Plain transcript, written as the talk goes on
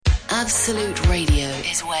Absolute Radio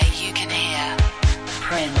is where you can hear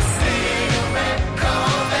Prince,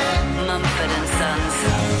 Mumford and Sons,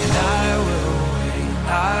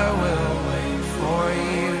 I will wait for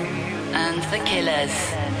you, and The Killers.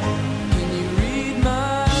 Can you read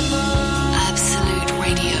my mind? Absolute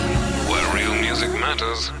Radio, where real music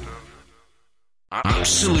matters.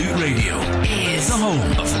 Absolute Radio is the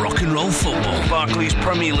home of rock and roll football. Barclays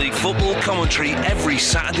Premier League football commentary every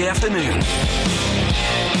Saturday afternoon.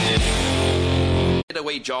 Get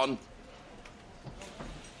away, John.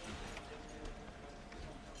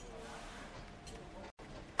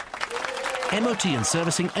 MOT and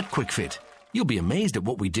servicing at QuickFit. You'll be amazed at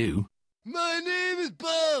what we do. My name is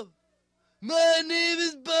Bob. My name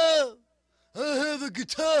is Bob. I have a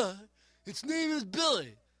guitar. Its name is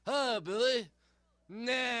Billy. Hi, Billy.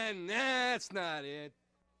 Nah, that's not it.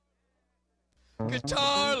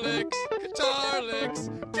 Guitar licks,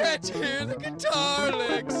 can't you hear the guitar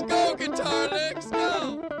licks? Go, guitar licks,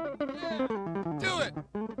 go! Yeah. Do it!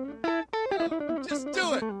 Go. Just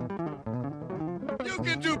do it! You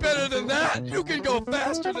can do better than that! You can go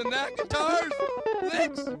faster than that, guitars!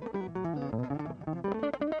 Licks!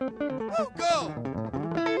 Oh, go!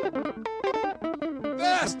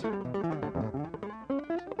 Faster!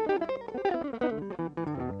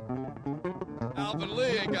 Alvin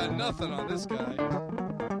Lee ain't got nothing on this guy.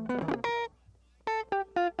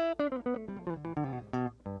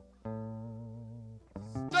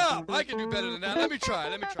 Stop! I can do better than that. Let me try.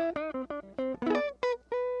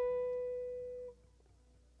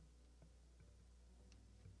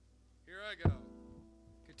 Here I go.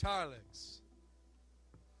 Guitar licks.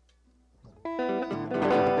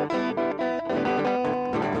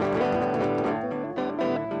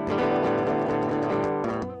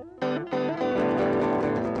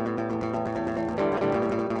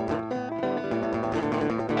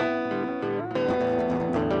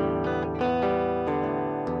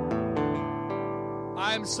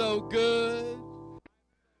 I'm so good.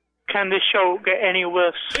 Can this show get any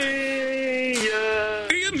worse? Ian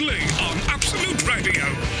Lee on Absolute Radio.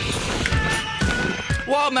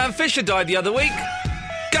 Wildman Fisher died the other week.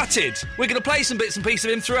 Gutted. We're going to play some bits and pieces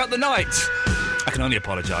of him throughout the night. I can only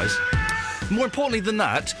apologise. More importantly than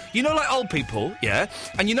that, you know, like old people, yeah?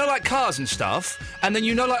 And you know, like cars and stuff, and then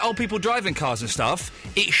you know, like old people driving cars and stuff,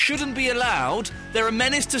 it shouldn't be allowed. They're a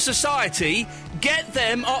menace to society. Get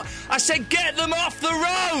them off. I said get them off the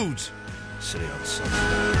road! Silly old son.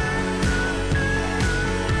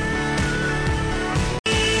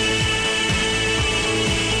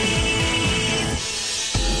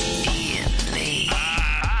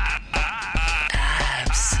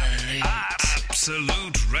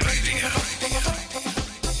 Absolute Radio.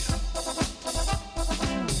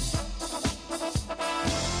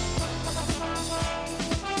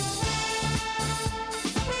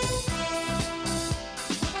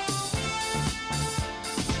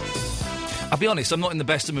 I'll be honest, I'm not in the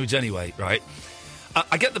best of moods anyway, right?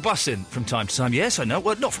 I get the bus in from time to time. Yes, I know.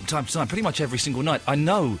 Well, not from time to time, pretty much every single night. I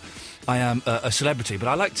know I am a celebrity, but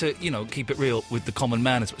I like to, you know, keep it real with the common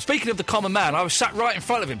man. Speaking of the common man, I was sat right in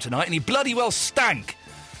front of him tonight, and he bloody well stank.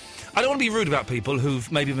 I don't want to be rude about people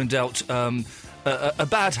who've maybe been dealt a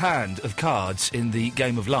bad hand of cards in the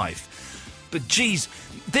game of life. But, geez,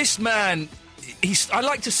 this man, I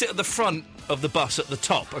like to sit at the front of the bus at the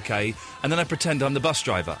top, OK? And then I pretend I'm the bus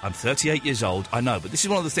driver. I'm 38 years old, I know, but this is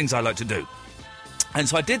one of the things I like to do. And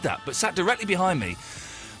so I did that, but sat directly behind me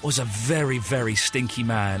was a very, very stinky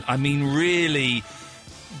man. I mean, really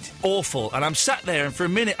awful. And I'm sat there, and for a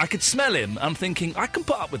minute, I could smell him. I'm thinking, I can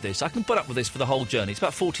put up with this. I can put up with this for the whole journey. It's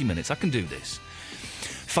about 40 minutes. I can do this.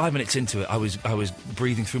 5 minutes into it, I was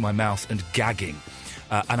breathing through my mouth and gagging.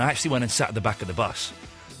 And I actually went and sat at the back of the bus.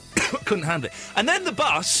 Couldn't handle it. And then the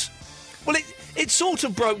bus, well, it sort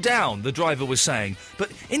of broke down, the driver was saying. But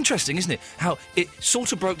interesting, isn't it, how it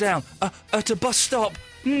sort of broke down at a bus stop.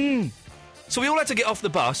 So we all had to get off the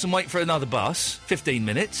bus and wait for another bus, 15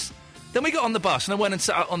 minutes. Then we got on the bus and I went and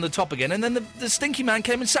sat on the top again, and then the stinky man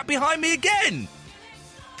came and sat behind me again.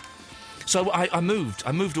 So I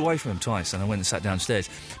moved away from him twice, and I went and sat downstairs.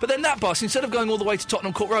 But then that bus, instead of going all the way to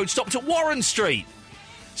Tottenham Court Road, stopped at Warren Street.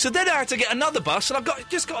 So then I had to get another bus, and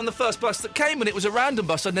just got on the first bus that came, and it was a random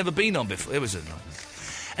bus I'd never been on before. It was a nightmare.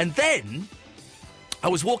 And then I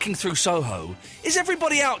was walking through Soho. Is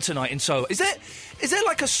everybody out tonight in Soho? Is there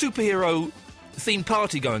like a superhero themed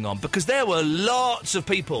party going on? Because there were lots of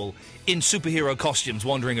people in superhero costumes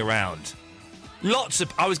wandering around.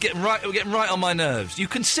 I was getting right on my nerves. You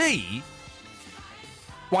can see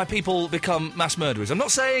why people become mass murderers. I'm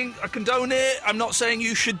not saying I condone it. I'm not saying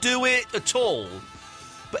you should do it at all.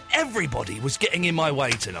 But everybody was getting in my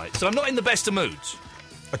way tonight, so I'm not in the best of moods.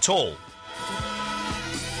 At all.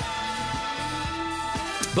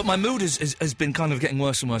 But my mood has been kind of getting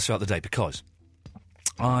worse and worse throughout the day because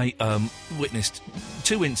I witnessed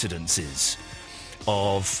two incidences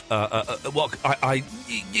of what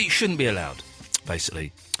it shouldn't be allowed,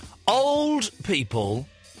 basically. Old people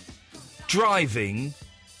driving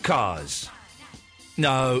cars.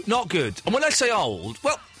 No, not good. And when I say old,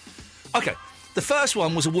 well, OK, the first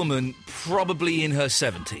one was a woman probably in her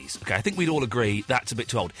 70s. OK, I think we'd all agree that's a bit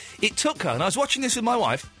too old. It took her, and I was watching this with my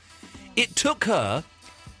wife, it took her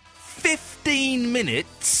 15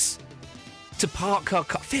 minutes to park her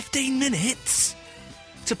car. 15 minutes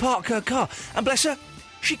to park her car. And bless her,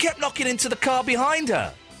 she kept knocking into the car behind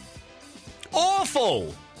her.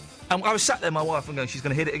 Awful! And I was sat there, my wife, and going, she's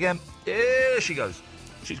going to hit it again. Here she goes.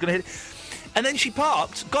 She's going to hit it. And then she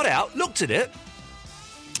parked, got out, looked at it,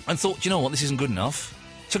 and thought, do you know what, this isn't good enough.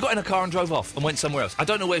 So got in her car and drove off and went somewhere else. I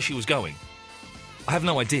don't know where she was going. I have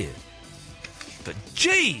no idea. But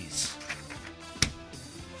jeez!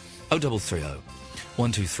 0330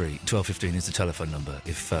 123 1215 is the telephone number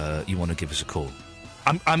if you want to give us a call.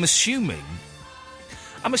 I'm assuming,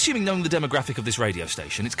 knowing the demographic of this radio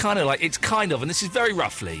station, it's kind of, and this is very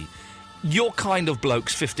roughly, your kind of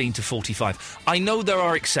blokes 15 to 45. I know there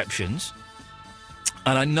are exceptions,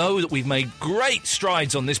 and I know that we've made great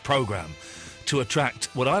strides on this programme to attract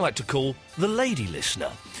what I like to call the lady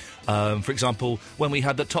listener. For example, when we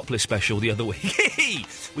had the topless special the other week.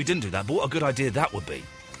 We didn't do that, but what a good idea that would be.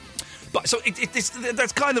 But so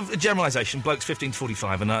that's kind of a generalisation, blokes 15 to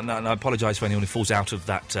 45, and I apologise for anyone who falls out of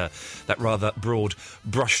that rather broad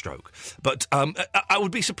brushstroke. But I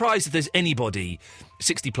would be surprised if there's anybody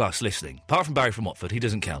 60-plus listening, apart from Barry from Watford. He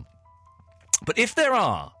doesn't count. But if there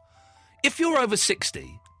are, if you're over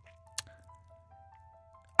 60,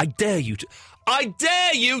 I dare you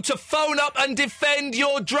to phone up and defend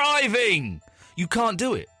your driving. You can't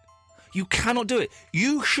do it. You cannot do it.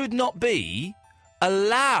 You should not be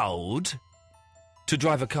allowed to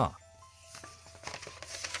drive a car.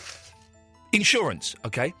 Insurance,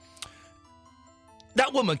 OK?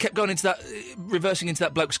 That woman kept going into that, reversing into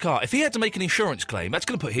that bloke's car. If he had to make an insurance claim, that's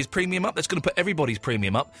going to put his premium up, that's going to put everybody's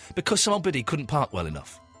premium up, because some old biddy couldn't park well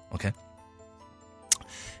enough, OK?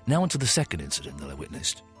 Now on to the second incident that I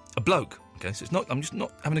witnessed. A bloke, OK? So it's not, I'm just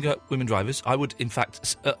not having a go at women drivers. I would, in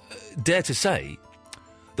fact, dare to say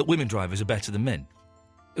that women drivers are better than men.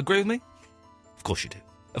 Agree with me? Of course you do.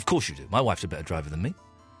 Of course you do. My wife's a better driver than me.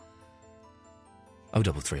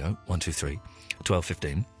 0330 123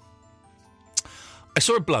 1215. I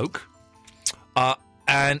saw a bloke,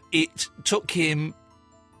 and it took him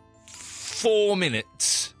 4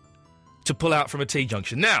 minutes to pull out from a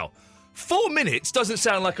T-junction. Now, 4 minutes doesn't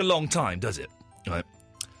sound like a long time, does it? Right.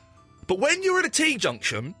 But when you're at a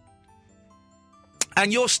T-junction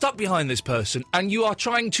and you're stuck behind this person and you are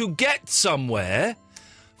trying to get somewhere,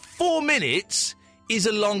 4 minutes is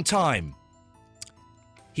a long time.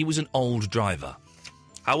 He was an old driver.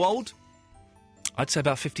 How old? I'd say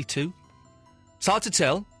about 52. It's hard to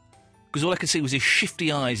tell, because all I could see was his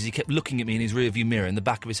shifty eyes as he kept looking at me in his rearview mirror in the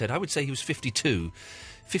back of his head. I would say he was 52,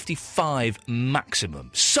 55 maximum.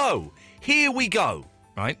 So, here we go,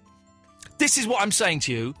 right? This is what I'm saying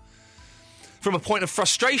to you from a point of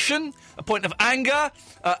frustration, a point of anger,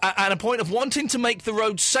 and a point of wanting to make the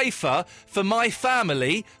road safer for my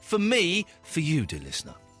family, for me, for you, dear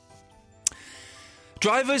listener.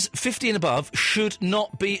 Drivers 50 and above should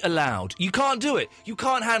not be allowed. You can't do it. You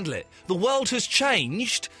can't handle it. The world has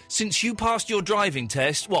changed since you passed your driving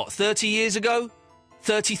test, 30 years ago?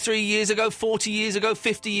 33 years ago? 40 years ago?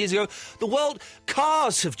 50 years ago? The world...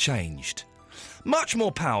 Cars have changed. Much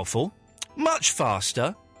more powerful. Much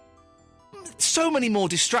faster. So many more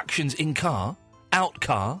distractions in car. Out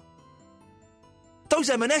car. Those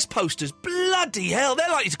M&S posters, bloody hell, they're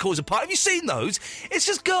likely to cause a fight. Have you seen those? It's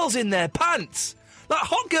just girls in their pants. Like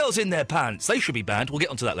hot girls in their pants. They should be banned. We'll get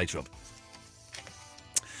onto that later on.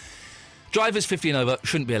 Drivers 50 and over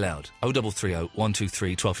shouldn't be allowed. 0330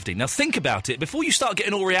 123 1215. Now think about it. Before you start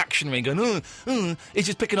getting all reactionary and going, it's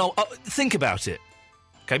just picking on... think about it.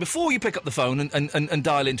 OK, before you pick up the phone and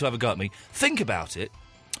dial in to have a go at me, think about it.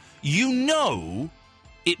 You know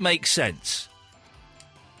it makes sense.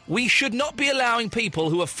 We should not be allowing people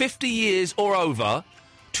who are 50 years or over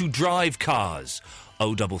to drive cars.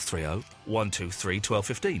 0330 123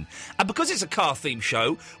 1215. And because it's a car-themed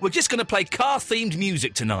show, we're just going to play car-themed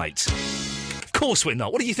music tonight. Of course we're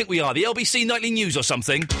not. What do you think we are, the LBC Nightly News or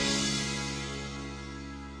something?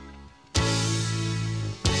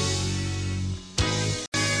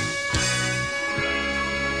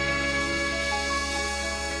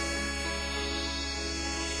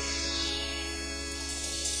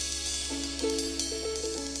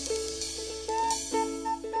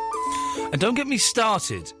 And don't get me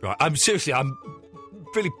started, right? I'm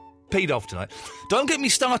really peed off tonight. Don't get me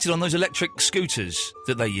started on those electric scooters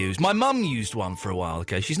that they use. My mum used one for a while,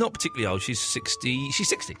 okay? She's not particularly old. She's 60. She's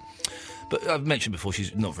 60. But I've mentioned before,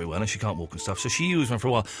 she's not very well and she can't walk and stuff. So she used one for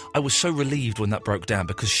a while. I was so relieved when that broke down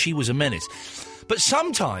because she was a menace. But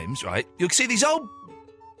sometimes, right, you'll see these old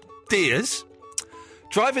dears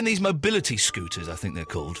driving these mobility scooters, I think they're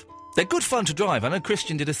called. They're good fun to drive. I know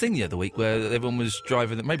Christian did a thing the other week where everyone was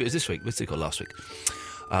driving them. Maybe it was this week. What's it called? Last week.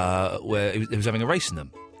 Where he was having a race in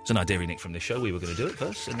them. It's an idea he nicked from this show. We were going to do it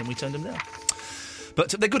first, and then we turned them down.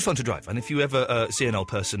 But they're good fun to drive. And if you ever see an old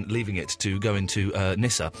person leaving it to go into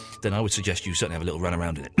Nissa, then I would suggest you certainly have a little run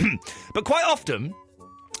around in it. But quite often,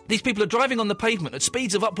 these people are driving on the pavement at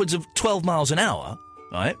speeds of upwards of 12 miles an hour,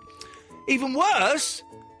 right? Even worse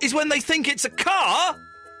is when they think it's a car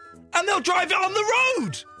and they'll drive it on the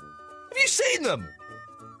road. Have you seen them?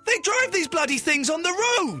 They drive these bloody things on the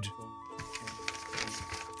road.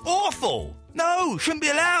 Awful. No, shouldn't be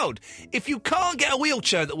allowed. If you can't get a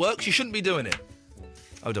wheelchair that works, you shouldn't be doing it.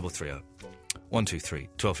 0330 123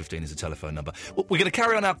 1215 is the telephone number. We're going to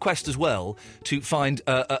carry on our quest as well to find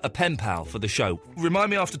a pen pal for the show.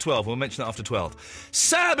 Remind me after 12. We'll mention that after 12.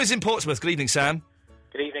 Sam is in Portsmouth. Good evening, Sam.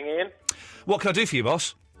 Good evening, Ian. What can I do for you,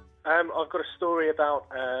 boss? I've got a story about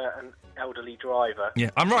an elderly driver.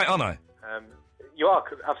 Yeah, I'm right, aren't I? You are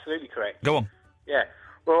absolutely correct. Go on. Yeah.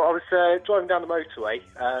 Well, I was driving down the motorway,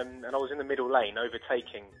 and I was in the middle lane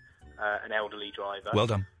overtaking an elderly driver. Well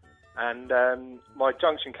done. And my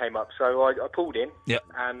junction came up, so I pulled in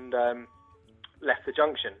and left the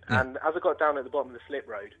junction. Yeah. And as I got down at the bottom of the slip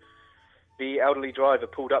road, the elderly driver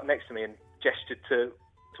pulled up next to me and gestured to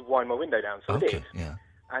wind my window down, so I did. Yeah.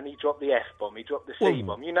 And he dropped the F-bomb, he dropped the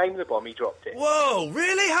C-bomb. You name the bomb, he dropped it. Whoa,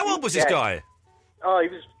 really? How old was this guy? Oh, he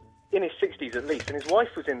was in his 60s at least, and his wife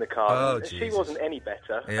was in the car. Oh, and she Jesus. wasn't any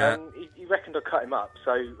better. Yeah. And he reckoned I cut him up,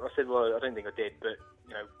 so I said, well, I don't think I did, but,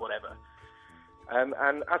 whatever.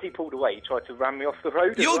 And as he pulled away, he tried to ram me off the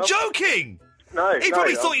road. You're joking! No, He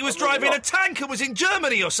probably thought he was driving a tank and was in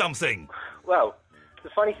Germany or something. Well, the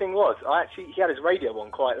funny thing was, he had his radio on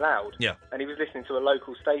quite loud. Yeah. And he was listening to a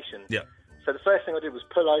local station. Yeah. So the first thing I did was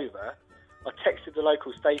pull over. I texted the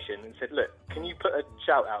local station and said, look, can you put a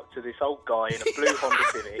shout out to this old guy in a blue Honda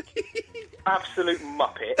Civic? Absolute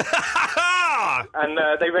muppet. And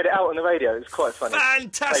they read it out on the radio. It was quite funny.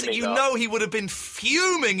 Fantastic. You know he would have been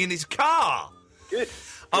fuming in his car. Good.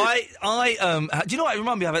 Do you know what? It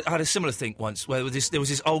reminded me, I had a similar thing once where there was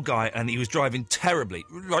this old guy and he was driving terribly,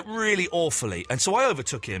 like really awfully. And so I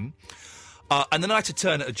overtook him and then I had to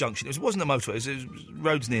turn at a junction. It wasn't a motorway, it was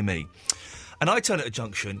roads near me. And I turned at a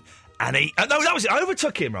junction and no, that was it. I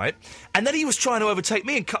overtook him, right? And then he was trying to overtake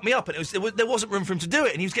me and cut me up and there wasn't room for him to do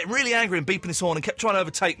it. And he was getting really angry and beeping his horn and kept trying to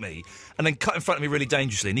overtake me and then cut in front of me really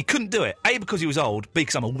dangerously. And he couldn't do it. A, because he was old, B,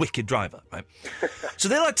 because I'm a wicked driver, right? So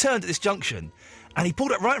then I turned at this junction and he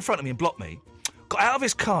pulled up right in front of me and blocked me, got out of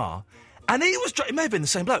his car, and it may have been the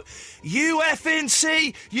same bloke. You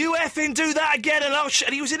effing you effing do that again, and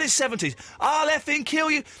and he was in his 70s. I'll effing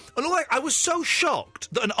kill you. And I was so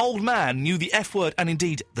shocked that an old man knew the F word and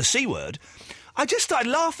indeed the C word, I just started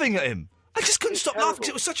laughing at him. I just couldn't stop laughing because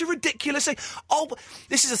it was such a ridiculous thing. Oh,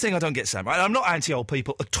 this is the thing I don't get, Sam, right? I'm not anti-old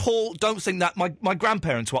people at all. Don't think that. My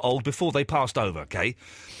grandparents were old before they passed over, okay?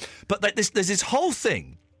 But there's this whole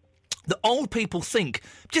thing that old people think,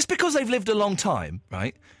 just because they've lived a long time,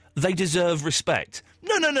 right, they deserve respect.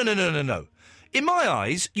 No. In my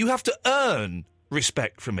eyes, you have to earn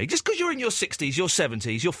respect from me. Just because you're in your 60s, your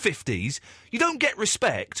 70s, your 50s, you don't get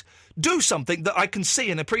respect. Do something that I can see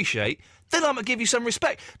and appreciate, then I'm going to give you some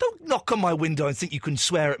respect. Don't knock on my window and think you can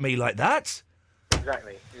swear at me like that.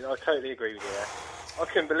 Exactly. I totally agree with you there. I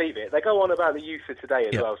couldn't believe it. They go on about the youth of today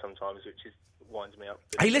as well sometimes, which winds me up.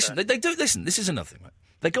 Hey, listen, they do. Listen, this is another thing, right?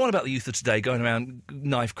 They go on about the youth of today, going around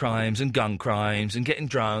knife crimes and gun crimes and getting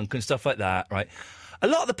drunk and stuff like that, right? A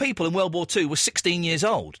lot of the people in World War II were 16 years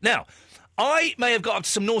old. Now, I may have got up to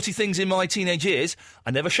some naughty things in my teenage years.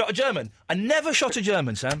 I never shot a German.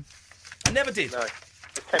 Sam. I never did. No. As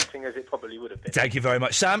tempting as it probably would have been. Thank you very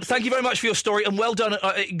much, Sam. Thank you very much for your story, and well done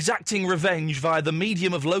at exacting revenge via the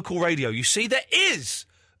medium of local radio. You see, there is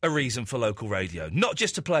a reason for local radio, not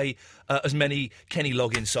just to play as many Kenny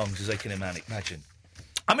Loggins songs as they can imagine.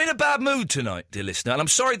 I'm in a bad mood tonight, dear listener, and I'm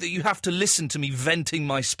sorry that you have to listen to me venting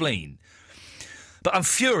my spleen. But I'm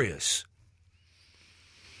furious.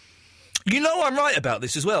 You know I'm right about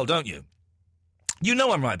this as well, don't you? You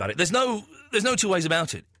know I'm right about it. There's no two ways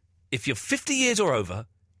about it. If you're 50 years or over,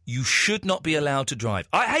 you should not be allowed to drive.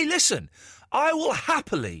 Hey, listen, I will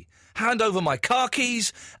happily hand over my car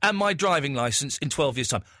keys and my driving licence in 12 years'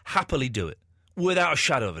 time. Happily do it, without a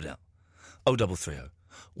shadow of a doubt. 0330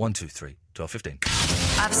 123 1215.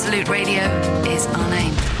 Absolute Radio is our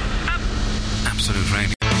name. Absolute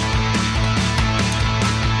Radio.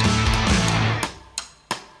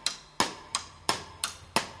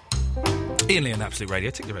 Ian Lee on Absolute Radio.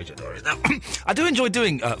 Take the radio. There it is. Now, I do enjoy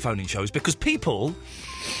doing phone-in shows because people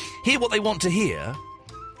hear what they want to hear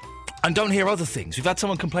and don't hear other things. We've had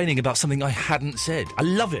someone complaining about something I hadn't said. I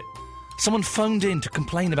love it. Someone phoned in to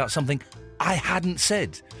complain about something I hadn't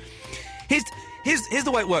said. Here's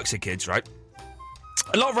the way it works here, kids, right?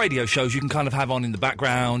 A lot of radio shows you can kind of have on in the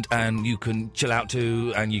background and you can chill out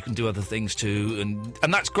to and you can do other things too,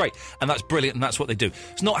 and that's great and that's brilliant and that's what they do.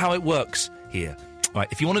 It's not how it works here. Right,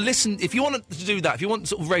 if you want to listen, if you want to do that, if you want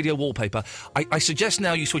sort of radio wallpaper, I suggest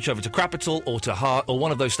now you switch over to Crapital or to Heart or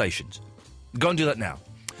one of those stations. Go and do that now.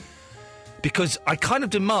 Because I kind of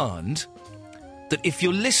demand that if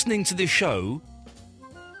you're listening to this show,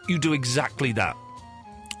 you do exactly that.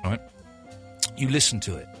 All right? You listen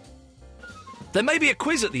to it. There may be a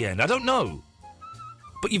quiz at the end, I don't know.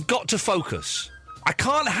 But you've got to focus. I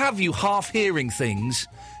can't have you half-hearing things,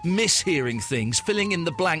 mishearing things, filling in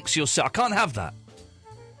the blanks yourself. I can't have that.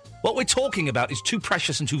 What we're talking about is too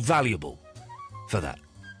precious and too valuable for that.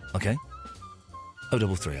 Okay?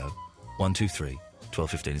 0330 123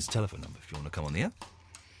 1215 is the telephone number if you want to come on the air.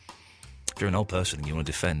 If you're an old person and you want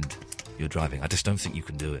to defend your driving, I just don't think you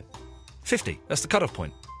can do it. 50, that's the cut-off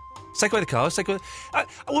point. Let's take away the cars,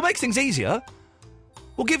 we'll make things easier.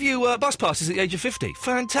 We'll give you bus passes at the age of 50.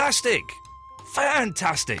 Fantastic!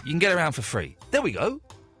 Fantastic! You can get around for free. There we go.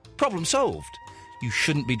 Problem solved. You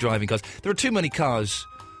shouldn't be driving cars. There are too many cars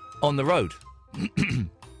on the road.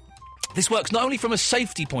 This works not only from a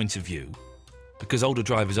safety point of view, because older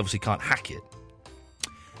drivers obviously can't hack it.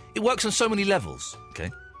 It works on so many levels,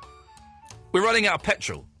 okay? We're running out of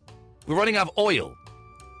petrol. We're running out of oil.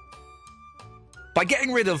 By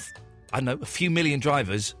getting rid of, I don't know, a few million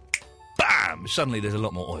drivers, bam! Suddenly there's a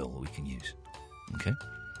lot more oil that we can use, okay?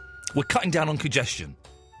 We're cutting down on congestion.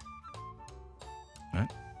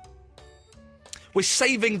 Right? We're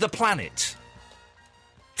saving the planet.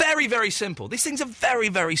 Very, very simple. These things are very,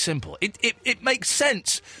 very simple. It makes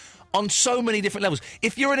sense on so many different levels.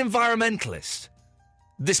 If you're an environmentalist,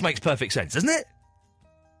 this makes perfect sense, doesn't it?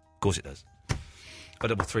 Of course it does.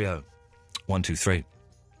 0330 123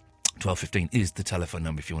 1215 is the telephone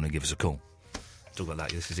number if you want to give us a call. Talk about that.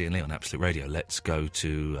 This is Ian Lee on Absolute Radio. Let's go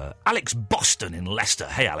to Alex Boston in Leicester.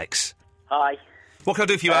 Hey, Alex. Hi. What can I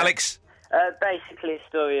do for you, Alex? Basically a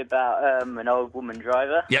story about an old woman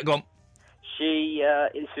driver. Yeah, go on.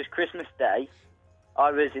 This was Christmas Day.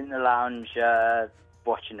 I was in the lounge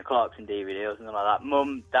watching the Clarkson DVD or something like that.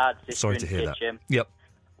 Mum, Dad, sister Sorry in to the hear kitchen. that. Yep.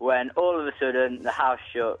 When all of a sudden the house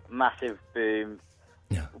shook, massive boom.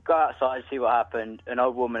 Yeah. Go outside, see what happened. An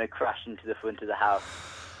old woman had crashed into the front of the house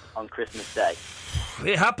on Christmas Day.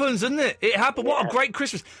 It happens, doesn't it? It happened. Yeah. What a great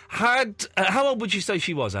Christmas. How old would you say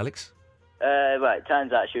she was, Alex? Well, it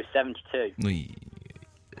turns out she was 72.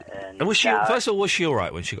 And was she, first of all, was she all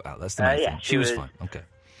right when she got out? That's the main thing. Yeah, she was fine. Okay.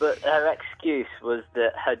 But her excuse was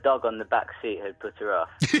that her dog on the back seat had put her off.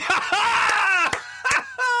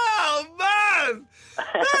 Oh, man!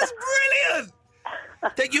 That's brilliant!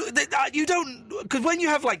 You don't... Because when you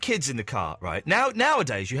have, like, kids in the car, right,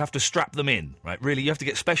 nowadays you have to strap them in, right? Really, you have to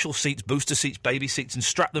get special seats, booster seats, baby seats, and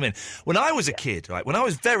strap them in. When I was a kid, right, when I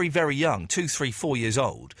was very, very young, 2, 3, 4 years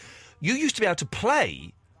old, you used to be able to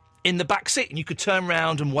play in the back seat, and you could turn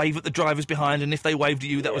around and wave at the drivers behind, and if they waved at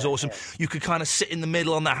you, that was awesome. Yeah. You could kind of sit in the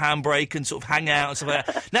middle on the handbrake and sort of hang out and stuff like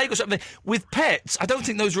that. Now you've got something... With pets, I don't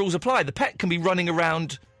think those rules apply. The pet can be running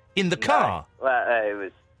around in the car. Well, it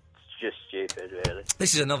was just stupid, really.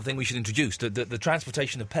 This is another thing we should introduce. The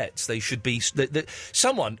transportation of pets, they should be...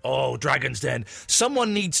 someone... Oh, Dragon's Den.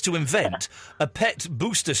 Someone needs to invent a pet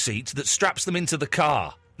booster seat that straps them into the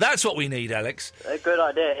car. That's what we need, Alex. A good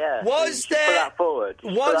idea, yeah. Was there... Put that forward.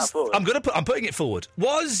 I'm putting it forward.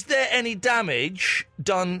 Was there any damage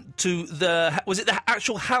done to the... Was it the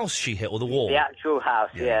actual house she hit or the wall? The actual house,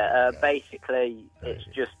 yeah. Basically, it's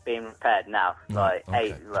just being repaired now. Like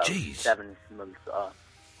 7 months on.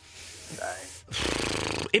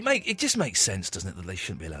 So. It just makes sense, doesn't it, that they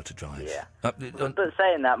shouldn't be allowed to drive? Yeah. But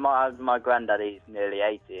saying that, my granddad, he's nearly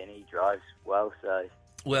 80 and he drives well, so...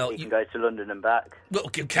 Well, he can go to London and back. Well,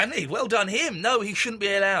 can he? Well done him. No, he shouldn't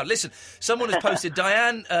be allowed. Listen, someone has posted,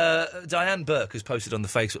 Diane Burke has posted on the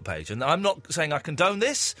Facebook page, and I'm not saying I condone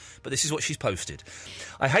this, but this is what she's posted.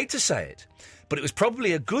 I hate to say it, but it was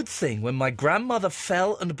probably a good thing when my grandmother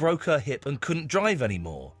fell and broke her hip and couldn't drive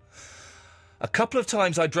anymore. A couple of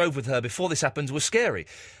times I drove with her before this happened was scary.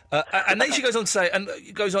 And then she goes on to say, and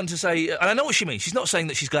I know what she means. She's not saying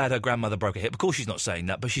that she's glad her grandmother broke her hip. Of course she's not saying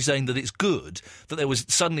that, but she's saying that it's good that there was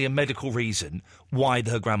suddenly a medical reason why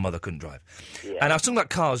her grandmother couldn't drive. Yeah. And I was talking about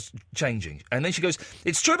cars changing. And then she goes,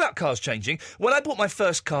 it's true about cars changing. When I bought my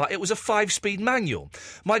first car, it was a 5-speed manual.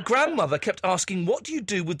 My grandmother kept asking, what do you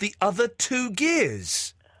do with the other 2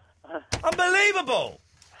 gears? Unbelievable!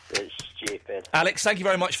 It's stupid. Alex, thank you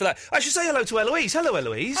very much for that. I should say hello to Eloise. Hello,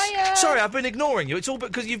 Eloise. Hiya. Sorry, I've been ignoring you. It's all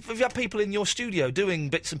because you've got people in your studio doing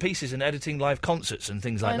bits and pieces and editing live concerts and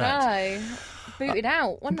things like that. I know. Booted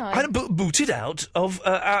out, wasn't I? Booted out of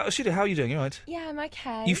our studio. How are you doing? You all right? Yeah, I'm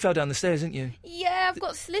okay. You fell down the stairs, didn't you? Yeah, I've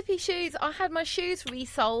got slippy shoes. I had my shoes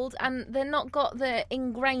resoled and they're not got the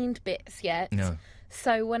ingrained bits yet. No.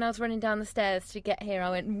 So when I was running down the stairs to get here, I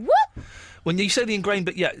went, whoop! When you say the ingrained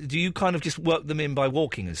bit, yeah, do you kind of just work them in by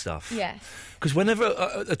walking and stuff? Yes. Because whenever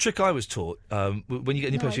a trick I was taught, when you get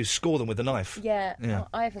a new pair of shoes, score them with a knife. Yeah. Yeah.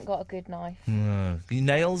 I haven't got a good knife. No. Your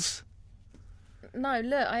nails? No,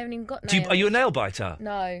 look, I haven't even got nails. Are you a nail biter?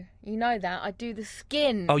 No, you know that. I do the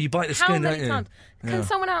skin. Oh, you bite the skin, How don't many you? times? Yeah. Can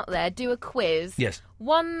someone out there do a quiz? Yes.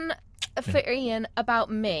 One for Ian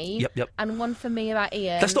about me. Yep. And one for me about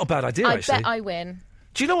Ian. That's not a bad idea, actually. I bet I win.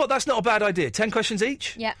 Do you know what? That's not a bad idea. 10 questions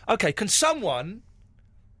each? Yeah. OK, can someone...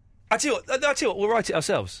 I tell you what, we'll write it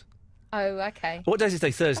ourselves. Oh, OK. What day is it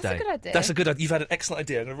today? Thursday. That's a good idea. That's a good idea. You've had an excellent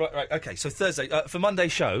idea. Right, OK, so Thursday. For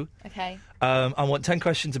Monday's show... OK. I want 10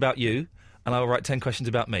 questions about you, and I will write 10 questions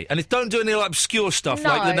about me. And don't do any obscure stuff No,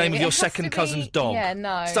 like the name of it your has second to be- cousin's dog. yeah,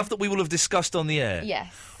 no. Stuff that we will have discussed on the air.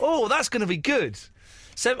 Yes. Oh, that's going to be good.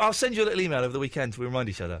 I'll send you a little email over the weekend to remind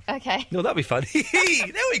each other. OK. No, that'd be fun.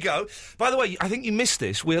 There we go. By the way, I think you missed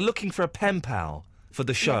this. We're looking for a pen pal for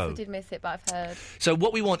the show. Yes, I did miss it, but I've heard. So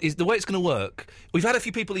what we want is, the way it's going to work, we've had a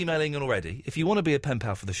few people emailing in already. If you want to be a pen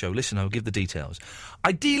pal for the show, listen, I'll give the details.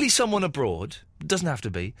 Ideally someone abroad, doesn't have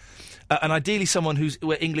to be, and ideally someone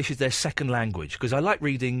where English is their second language, because I like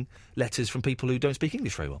reading letters from people who don't speak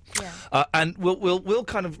English very well. Yeah. And we'll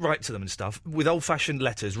kind of write to them and stuff with old-fashioned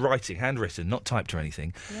letters, writing, handwritten, not typed or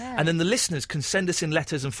anything. Yeah. And then the listeners can send us in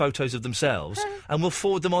letters and photos of themselves, and we'll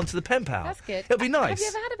forward them on to the pen pal. That's good. It'll be nice. Have you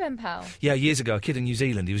ever had a pen pal? Yeah, years ago, a kid in New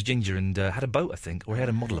Zealand, he was ginger and had a boat, I think, or he had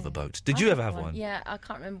a model of a boat. Did you ever have one? Yeah, I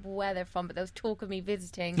can't remember where they're from, but there was talk of me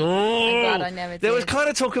visiting. Oh, I'm glad I never did. There was kind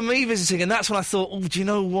of talk of me visiting, and that's when I thought, oh, do you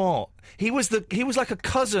know what? He was like a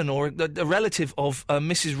cousin or a relative of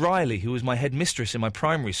Mrs. Riley, who was my headmistress in my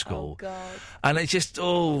primary school. Oh, God. And it's just,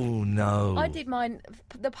 oh, no. I did mine.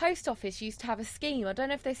 The post office used to have a scheme. I don't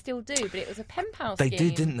know if they still do, but it was a pen pal They scheme.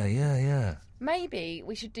 did, didn't they? Yeah, yeah. Maybe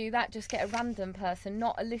we should do that, just get a random person,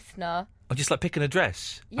 not a listener. Or just like pick an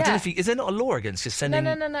address. Yeah. I don't know if is there not a law against just sending...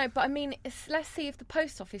 No. But I mean, let's see if the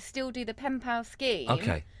post office still do the pen pal scheme.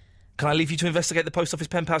 OK. Can I leave you to investigate the post office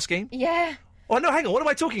pen pal scheme? Yeah. Oh, no, hang on. What am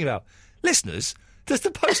I talking about? Listeners, does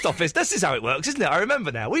the post office... This is how it works, isn't it? I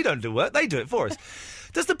remember now. We don't do work. They do it for us.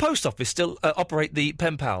 Does the post office still operate the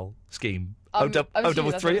pen pal scheme? I'm assuming that's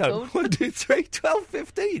what it's 0330 called. 123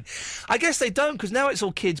 1215. I guess they don't, because now it's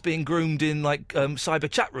all kids being groomed in like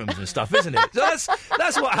cyber chat rooms and stuff, isn't it? So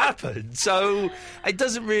that's what happened. So it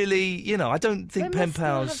doesn't really, I don't think They pen must still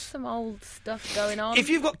pals. have some old stuff going on. If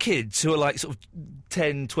you've got kids who are like sort of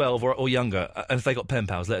 10, 12 or younger, and if they got pen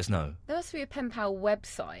pals, let us know. There must be a pen pal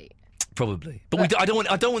website. Probably, but I don't want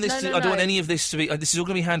this. No, I don't want any of this to be. This is all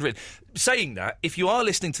going to be handwritten. Saying that, if you are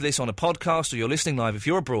listening to this on a podcast or you're listening live, if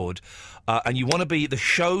you're abroad and you want to be the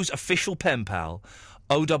show's official pen pal,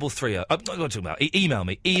 0330. I'm not talking about. Email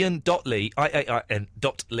me ian.lee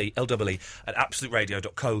IAIN.lee LEE at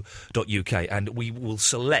absoluteradio.co.uk, and we will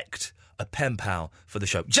select a pen pal for the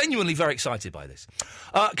show. Genuinely very excited by this.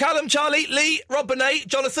 Callum, Charlie, Lee, Rob, Benet,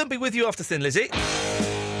 Jonathan, be with you after Thin Lizzy.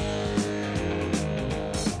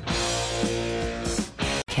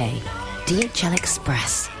 DHL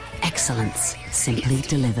Express. Excellence simply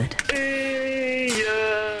delivered. Ian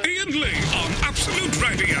Lee on Absolute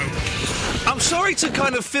Radio. I'm sorry to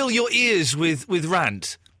kind of fill your ears with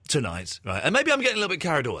rant tonight, right? And maybe I'm getting a little bit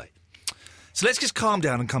carried away. So let's just calm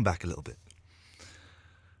down and come back a little bit.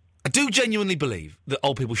 I do genuinely believe that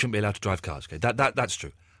old people shouldn't be allowed to drive cars, okay? That's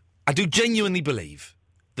true. I do genuinely believe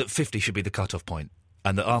that 50 should be the cut-off point,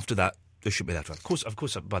 and that after that, they should be allowed to drive. Of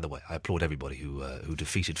course, by the way, I applaud everybody who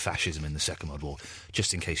defeated fascism in the Second World War,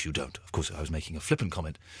 just in case you don't. Of course, I was making a flippant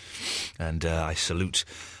comment, and I salute...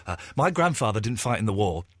 my grandfather didn't fight in the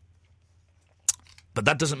war, but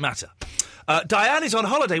that doesn't matter. Diane is on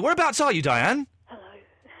holiday. Whereabouts are you, Diane?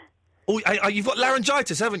 Hello. Oh, you've got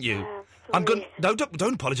laryngitis, haven't you? I'm going. No,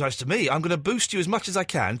 don't apologise to me. I'm going to boost you as much as I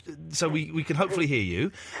can, so we can hopefully hear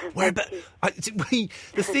you. The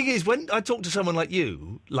thing is, when I talk to someone like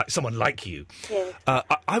you,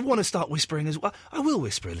 I want to start whispering as well. I will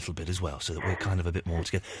whisper a little bit as well, so that we're kind of a bit more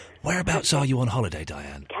together. Whereabouts are you on holiday,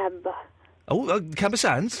 Diane? Canberra. Oh, Camber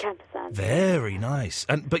Sands. Camber Sands. Very nice.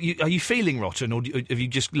 But are you feeling rotten, or have you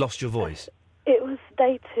just lost your voice? It was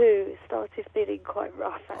day 2. Started feeling quite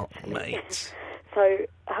rough, actually. Oh, mate. So,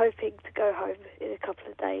 hoping to go home in a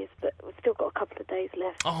couple of days, but we've still got a couple of days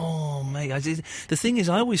left. Oh, mate. The thing is,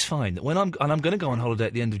 I always find that I'm going to go on holiday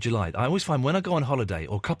at the end of July, I always find when I go on holiday,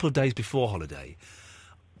 or a couple of days before holiday,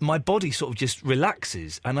 my body sort of just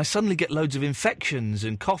relaxes, and I suddenly get loads of infections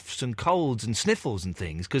and coughs and colds and sniffles and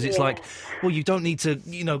things, because it's like, well, you don't need to,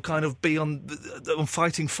 kind of be on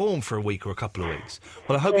fighting form for a week or a couple of weeks.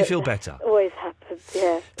 Well, I hope you feel better. Always happens,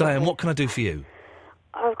 yeah. Diane, what can I do for you?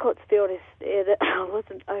 I've got to be honest, Ian, I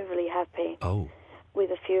wasn't overly happy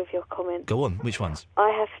with a few of your comments. Go on, which ones? I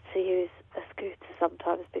have to use a scooter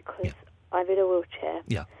sometimes because I'm in a wheelchair.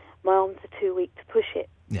 Yeah. My arms are too weak to push it.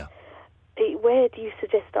 Yeah. Where do you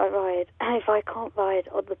suggest I ride? If I can't ride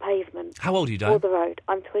on the pavement... How old are you, Diane? Or the road.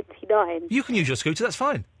 I'm 29. You can use your scooter, that's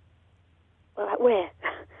fine. Well, where?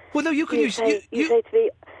 Well, no, you can use... You say to me,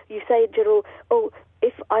 you say in general,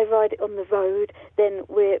 if I ride it on the road, then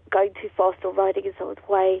we're going too fast or riding in someone's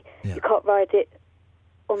way. Yeah. You can't ride it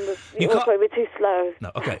on the... Sorry, we're too slow.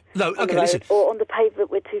 No, okay. No, okay, listen. Or on the pavement,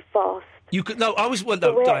 we're too fast. You could... No, I was... Well,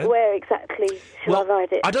 no, where exactly should I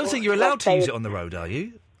ride it? I don't think you're allowed to use it on the road, are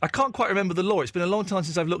you? I can't quite remember the law. It's been a long time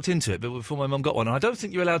since I've looked into it, but before my mum got one, and I don't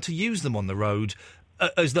think you're allowed to use them on the road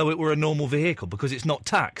as though it were a normal vehicle, because it's not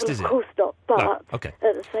taxed, is it? Of course not, but at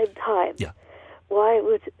the same time,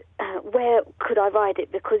 where could I ride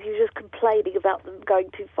it? Because you're just complaining about them going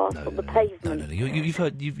too fast on the pavement. No.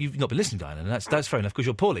 You've not been listening, Diana, and that's fair enough, because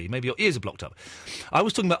you're poorly. Maybe your ears are blocked up. I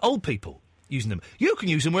was talking about old people using them. You can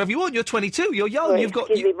use them wherever you want. You're 22. You're young. Sorry,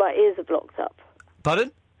 excuse me, my ears are blocked up.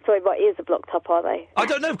 Pardon? Sorry, my ears are blocked up, are they? I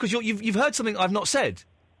don't know, because you've heard something I've not said.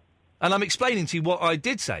 And I'm explaining to you what I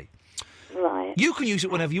did say. Right. You can use it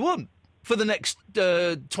whenever you want for the next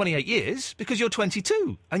 28 years, because you're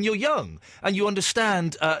 22 and you're young and you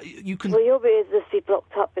understand you can... Well, your ears must be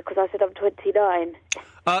blocked up because I said I'm 29.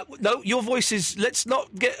 No, your voice is... Let's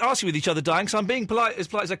not get arsy with each other, Diane, because I'm being as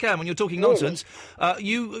polite as I can when you're talking nonsense.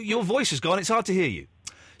 Your voice has gone, it's hard to hear you.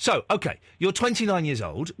 So, OK, you're 29 years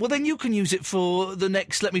old. Well, then you can use it for the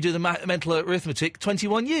next, let me do the mental arithmetic,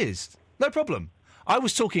 21 years. No problem. I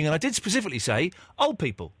was talking, and I did specifically say, old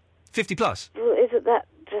people, 50 plus. Well, isn't that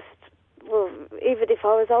just... Well, even if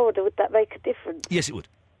I was older, would that make a difference? Yes, it would.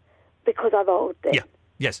 Because I'm old, then? Yeah,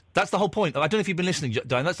 yes. That's the whole point. I don't know if you've been listening,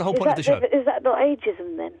 Diane. That's the whole point of the show. Is that not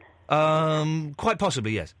ageism, then? Quite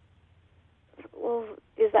possibly, yes. Well,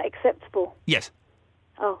 is that acceptable? Yes.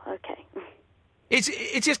 Oh, OK.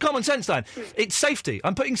 It's just common sense, Diane. It's safety.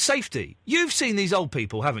 I'm putting safety. You've seen these old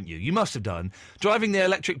people, haven't you? You must have done. Driving their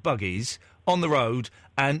electric buggies on the road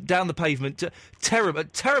and down the pavement at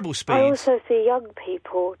terrible speeds. I also see young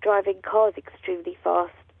people driving cars extremely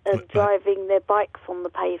fast and driving their bikes on the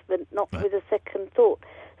pavement, not with a second thought.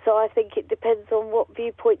 So I think it depends on what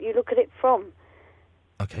viewpoint you look at it from.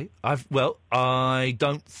 OK. I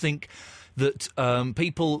don't think that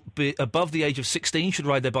people above the age of 16 should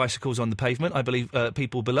ride their bicycles on the pavement. I believe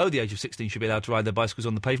people below the age of 16 should be allowed to ride their bicycles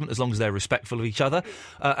on the pavement as long as they're respectful of each other.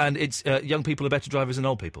 And it's young people are better drivers than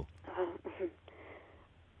old people.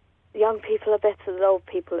 Young people are better than old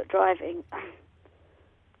people at driving.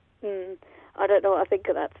 I don't know what I think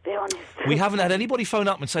of that, to be honest. We haven't had anybody phone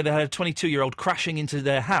up and say they had a 22-year-old crashing into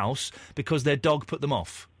their house because their dog put them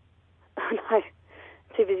off. No.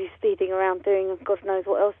 Too busy speeding around doing God knows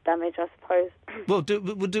what else damage, I suppose. Well,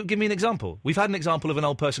 give me an example. We've had an example of an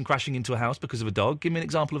old person crashing into a house because of a dog. Give me an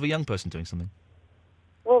example of a young person doing something.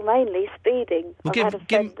 Well, mainly speeding. I've had a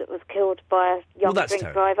friend that was killed by a young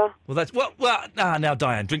drink driver. Now,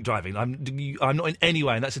 Diane, drink driving. I'm not in any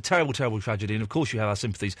way, and that's a terrible, terrible tragedy, and of course you have our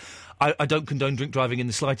sympathies. I don't condone drink driving in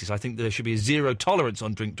the slightest. I think there should be a zero tolerance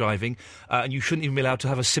on drink driving, and you shouldn't even be allowed to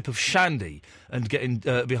have a sip of shandy and get in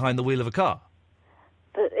behind the wheel of a car.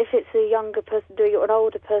 But if it's a younger person doing it or an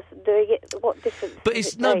older person doing it, what difference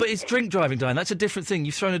does it make? But it's drink driving, Diane. That's a different thing.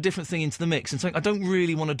 You've thrown a different thing into the mix, and something I don't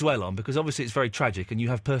really want to dwell on because obviously it's very tragic, and you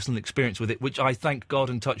have personal experience with it, which I thank God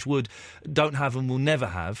and touch wood don't have and will never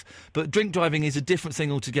have. But drink driving is a different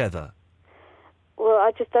thing altogether. Well,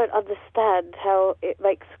 I just don't understand how it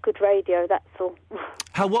makes good radio. That's all.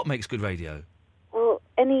 How what makes good radio? Well,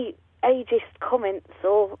 any ageist comments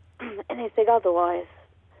or anything otherwise.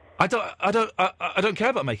 I don't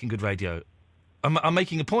care about making good radio. I'm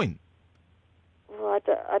making a point. Well,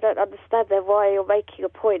 I don't understand then why you're making a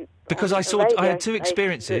point. Because I had two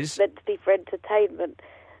experiences. It's meant to be for entertainment.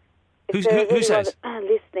 Who If says?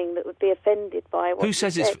 listening that would be offended by what Who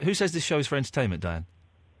says you said. Who says this show is for entertainment, Diane?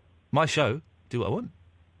 My show. Do what I want.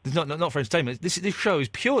 It's not for entertainment. This show is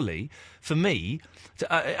purely for me. It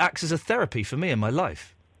acts as a therapy for me in my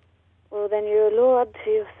life. Well, then you're a law unto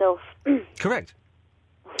yourself. Correct.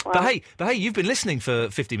 Wow. But hey, you've been listening for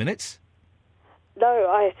 50 minutes. No,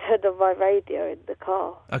 I heard on my radio in the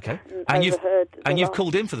car. Okay. And you've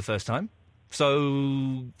called in for the first time.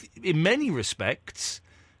 So, in many respects,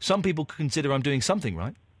 some people consider I'm doing something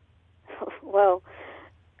right. Well,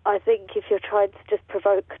 I think if you're trying to just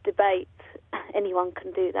provoke debate, anyone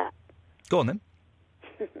can do that. Go on then.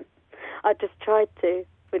 I just tried to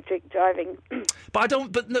with drink driving. But I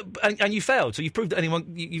don't. But no, and you failed. So you've proved that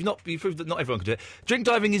you've proved that not everyone can do it. Drink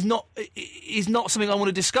driving is not something I want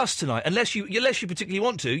to discuss tonight, unless you particularly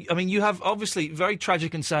want to. I mean, you have obviously very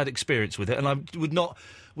tragic and sad experience with it, and I would not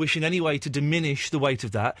wish in any way to diminish the weight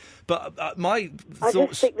of that. But my thoughts. I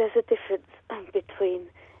just think there's a difference between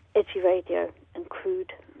edgy radio and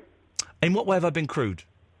crude. In what way have I been crude?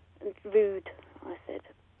 And rude, I said.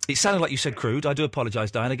 It sounded like you said crude. I do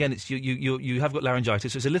apologise, Diane. Again, it's you have got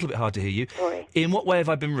laryngitis, so it's a little bit hard to hear you. Sorry. In what way have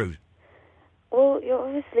I been rude? Well, you've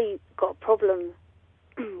obviously got a problem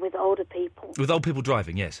with older people. With old people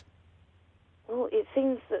driving, yes. Well, it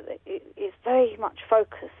seems that it's very much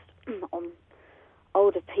focused on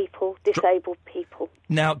older people, disabled people.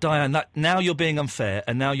 Now, Diane, now you're being unfair,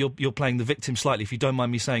 and now you're playing the victim slightly, if you don't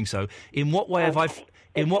mind me saying so. In what way have I?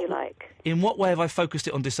 In what way have I focused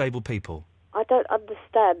it on disabled people? I don't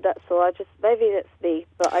understand. That's all. Maybe that's me,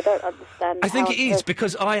 but I don't understand. I think it is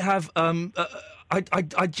because I have.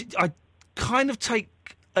 I kind of take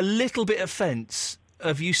a little bit offence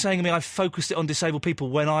of you saying to me I've focused it on disabled people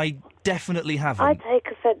when I definitely haven't. I take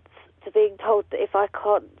offence to being told that if I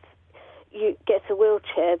can't get a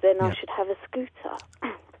wheelchair, then I should have a scooter.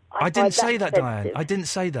 I didn't say that, Diane. I didn't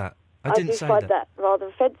say that. I didn't say find that rather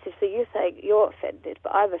offensive. So you're saying you're offended,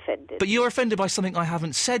 but I'm offended. But you're offended by something I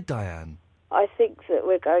haven't said, Diane. I think that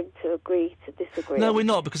we're going to agree to disagree. No, we're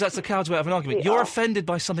not, because that's the coward's way of an argument. You're offended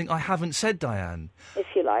by something I haven't said, Diane. If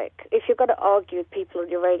you like. If you're going to argue with people on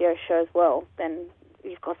your radio show as well, then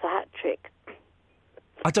you've got a hat trick.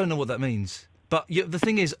 I don't know what that means. But the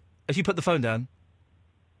thing is, as you put the phone down...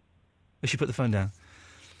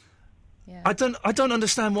 Yeah. I don't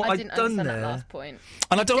understand what I've done there. That last point.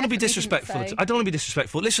 And I don't want to be disrespectful. I don't want to be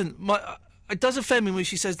disrespectful. Listen, it does offend me when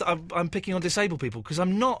she says that I'm picking on disabled people, because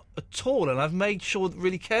I'm not at all, and I've made sure,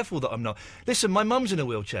 really careful that I'm not. Listen, my mum's in a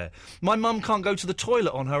wheelchair. My mum can't go to the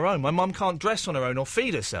toilet on her own. My mum can't dress on her own or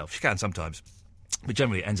feed herself. She can sometimes, but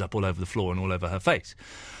generally it ends up all over the floor and all over her face.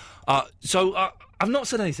 So I've not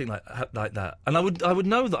said anything like that, and I would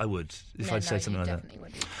know that I would if I'd said something like that.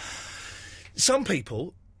 Wouldn't. Some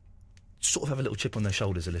people sort of have a little chip on their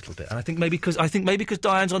shoulders a little bit, and I think maybe because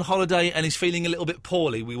Diane's on holiday and is feeling a little bit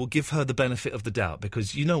poorly, we will give her the benefit of the doubt,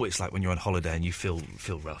 because you know what it's like when you're on holiday and you feel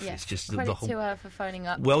rough. Yeah, it's just credit the whole... to her for phoning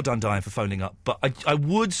up. Well done, Diane, for phoning up. But I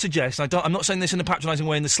would suggest, I'm not saying this in a patronising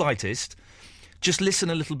way in the slightest, just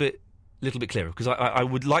listen a little bit clearer, because I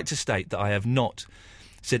would like to state that I have not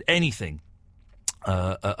said anything.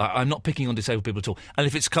 I'm not picking on disabled people at all. And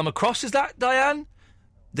if it's come across as that, Diane,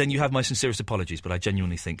 then you have my sincerest apologies, but I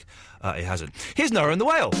genuinely think it hasn't. Here's Noah and the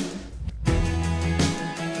Whale.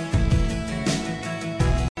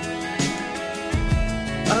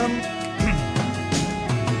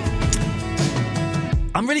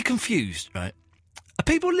 I'm really confused, right? Are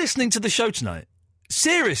people listening to the show tonight?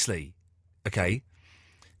 Seriously? Okay.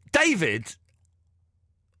 David,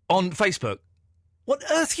 on Facebook, what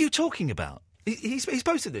on earth are you talking about? He's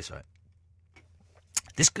posted this, right?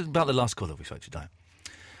 This is about the last caller we spoke to, Diane.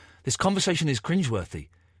 This conversation is cringeworthy.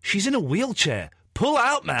 She's in a wheelchair. Pull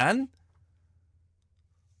out, man.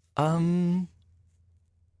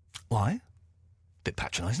 Why? Bit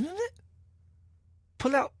patronising, isn't it?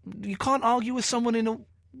 Pull out. You can't argue with someone in a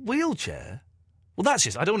wheelchair. Well, that's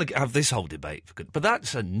just... I don't want to have this whole debate, but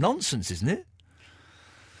that's a nonsense, isn't it?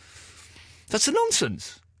 That's a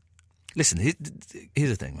nonsense. Listen, here's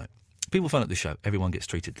the thing, right? People phone up the show. Everyone gets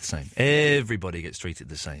treated the same. Everybody gets treated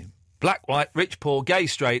the same. Black, white, rich, poor, gay,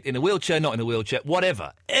 straight, in a wheelchair, not in a wheelchair,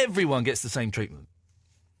 whatever. Everyone gets the same treatment.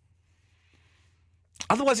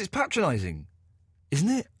 Otherwise, it's patronising, isn't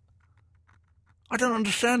it? I don't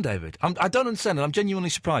understand, David. I don't understand, and I'm genuinely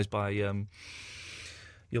surprised by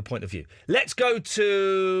your point of view. Let's go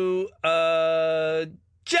to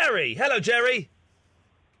Jerry. Hello, Jerry.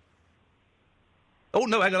 Oh,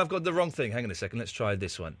 no, hang on, I've got the wrong thing. Hang on a second, let's try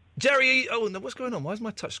this one. Jerry, oh, no, what's going on? Why is my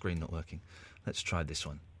touch screen not working? Let's try this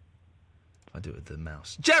one. I do it with the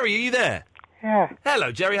mouse. Jerry, are you there? Yeah.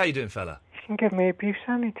 Hello, Jerry. How you doing, fella? You can give me abuse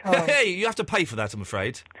any time. Hey, you have to pay for that, I'm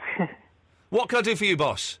afraid. What can I do for you,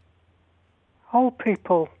 boss? Old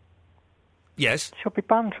people Yes. should be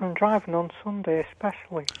banned from driving on Sunday,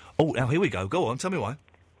 especially. Oh, now here we go. Go on, tell me why.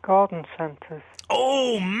 Garden centres.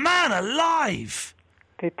 Oh, man alive!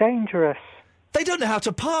 They're dangerous. They don't know how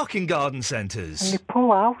to park in garden centres. And they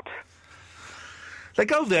pull out. They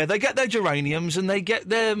go there, they get their geraniums, and they get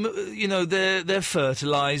their, their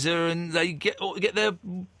fertiliser, and they get their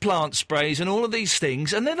plant sprays and all of these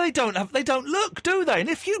things, and then they don't look, do they? And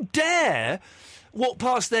if you dare walk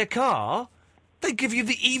past their car, they give you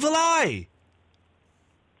the evil eye.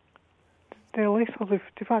 They're lethal. They've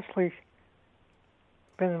actually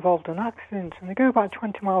been involved in accidents, and they go about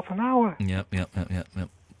 20 miles an hour. Yep.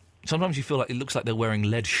 Sometimes you feel like it looks like they're wearing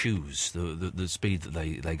lead shoes, the speed that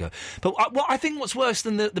they go. But I think what's worse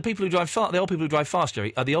than the people who drive fast, the old people who drive fast,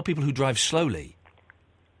 Jerry, are the old people who drive slowly.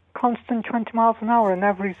 Constant 20 miles an hour in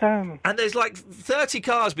every zone. And there's like 30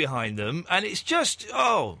 cars behind them, and it's just,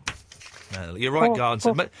 well, you're right,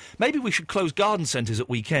 maybe we should close garden centres at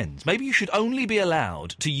weekends. Maybe you should only be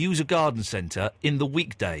allowed to use a garden centre in the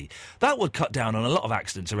weekday. That would cut down on a lot of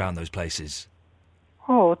accidents around those places.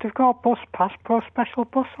 Oh, they've got a bus pass, put a special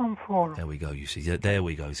bus on for them. There we go, you see. There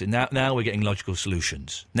we go. So now we're getting logical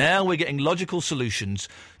solutions. Now we're getting logical solutions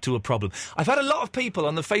to a problem. I've had a lot of people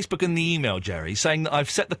on the Facebook and the email, Jerry, saying that I've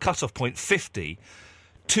set the cut-off point 50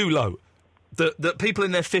 too low. That people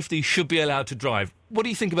in their 50s should be allowed to drive. What do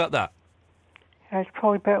you think about that? Yeah, it's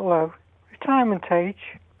probably a bit low. Retirement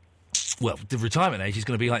age. Well, the retirement age is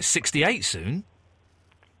going to be like 68 soon.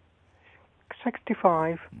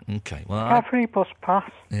 65. Okay, well, Get a free bus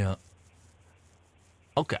pass. Yeah.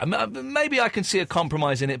 Okay, maybe I can see a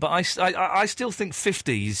compromise in it, but I still think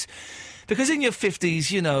 50s, because in your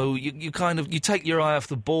 50s, you take your eye off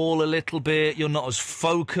the ball a little bit. You're not as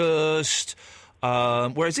focused.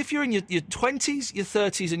 Whereas if you're in your 20s, your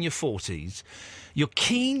 30s, and your 40s. You're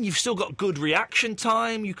keen, you've still got good reaction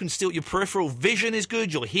time, your peripheral vision is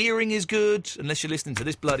good, your hearing is good, unless you're listening to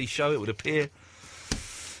this bloody show, it would appear.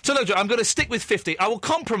 So, look, I'm going to stick with 50. I will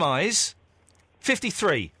compromise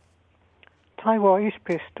 53. Tell you what, I used to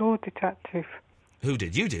be a store detective. Who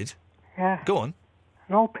did? You did? Yeah. Go on.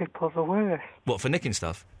 And old people are the worst. What, for nicking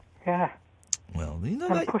stuff? Yeah. Well, you know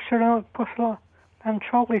and push a lot them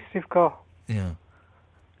trolleys they've got. Yeah.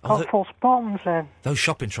 Got false bottoms in. Those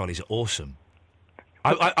shopping trolleys are awesome.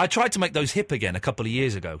 I tried to make those hip again a couple of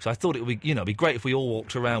years ago, because I thought it would be, be great if we all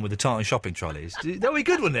walked around with the tartan shopping trolleys. That would be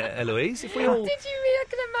good, wouldn't it, Eloise? If we all... Did you really? I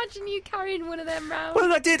can imagine you carrying one of them round.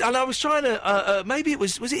 Well, I did, and I was trying to, maybe it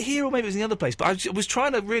was it here or maybe it was in the other place, but I was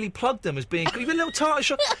trying to really plug them as being, even a little tartan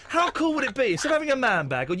shop. How cool would it be, instead of having a man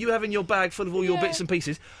bag, or you having your bag full of all your bits and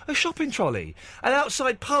pieces, a shopping trolley? And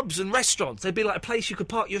outside pubs and restaurants, there'd be like a place you could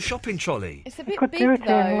park your shopping trolley. It's a bit big, though. You could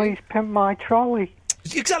do it in Louise Pimp My Trolley.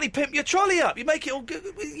 Exactly, pimp your trolley up. You make it all good.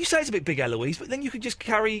 You say it's a bit big, Eloise, but then you could just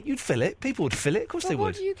carry... You'd fill it. People would fill it. Of course they would.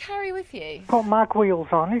 What do you carry with you? Put mag wheels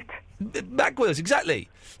on it. Mag wheels, exactly.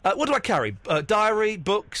 What do I carry? Diary,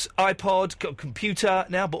 books, iPod, computer.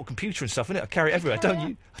 Now I bought a computer and stuff, innit? I carry it everywhere.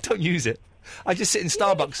 I don't use it. I just sit in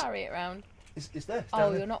Starbucks. You carry it around. Is there?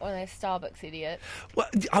 Oh, you're not one of those Starbucks idiots. Well,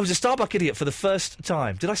 I was a Starbucks idiot for the first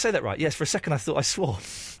time. Did I say that right? Yes, for a second I thought I swore.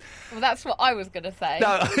 Well, that's what I was going to say.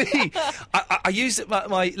 No, I used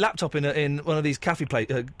my laptop in one of these coffee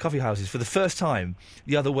houses for the first time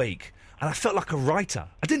the other week, and I felt like a writer.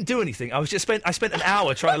 I didn't do anything. I spent an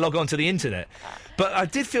hour trying to log on to the internet, but I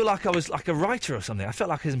did feel like I was like a writer or something. I felt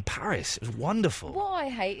like I was in Paris. It was wonderful. What I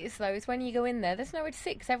hate is when you go in there's nowhere to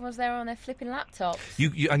sit because everyone's there on their flipping laptops.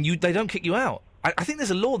 They don't kick you out. I think there's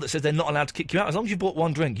a law that says they're not allowed to kick you out. As long as you bought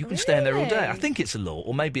one drink, you can stay in there all day. I think it's a law,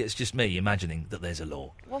 or maybe it's just me imagining that there's a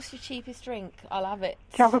law. What's your cheapest drink? I'll have it.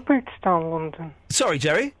 Do you have a Boots down London? Sorry,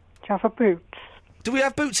 Jerry? Do you have a Boots? Do we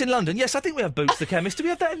have Boots in London? Yes, I think we have Boots the chemist. Do we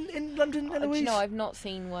have that in London, Eloise? No, I've not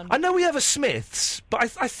seen one. I know we have a Smith's, but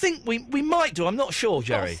I think we might do. I'm not sure,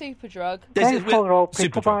 Jerry. Superdrug. They follow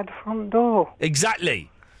people by the front door. Exactly.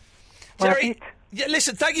 Jerry... Yeah,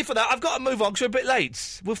 listen, thank you for that. I've got to move on because we're a bit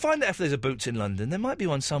late. We'll find out if there's a Boots in London. There might be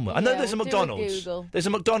one somewhere. I know there's a McDonald's. There's a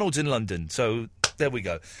McDonald's in London, so there we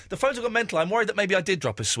go. The phones have got mental. I'm worried that maybe I did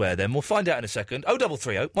drop a swear then. We'll find out in a second.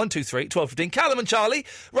 0330 123 1215. Callum and Charlie,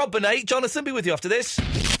 Rob Bonet, Jonathan, be with you after this.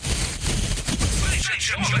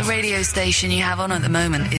 The radio station you have on at the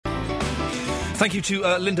moment is... Thank you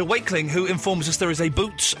to Linda Wakeling, who informs us there is a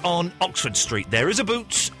Boots on Oxford Street. There is a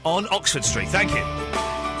Boots on Oxford Street. Thank you.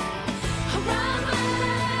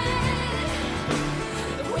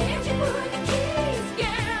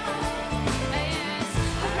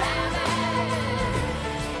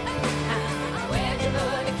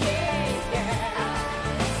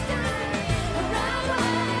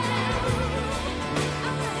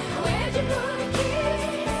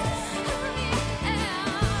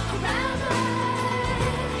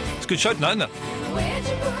 good show tonight, isn't it?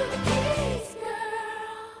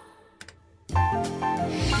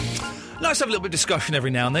 Nice to have a little bit of discussion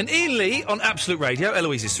every now and then. Ian Lee on Absolute Radio.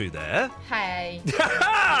 Eloise is through there. Hey.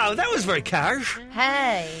 That was very cash.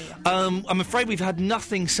 Hey. I'm afraid we've had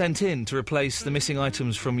nothing sent in to replace the missing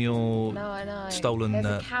items from your No, I know. stolen... There's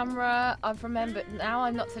a camera. I've remembered. Now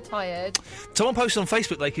I'm not so tired. Someone posted on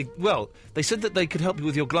Facebook they said that they could help you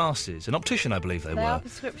with your glasses. An optician, I believe they They were. are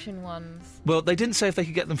prescription ones. Well, they didn't say if they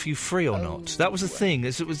could get them for you free or not. That was the thing.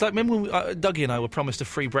 It was like, remember when Dougie and I were promised a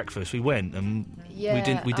free breakfast? We went and we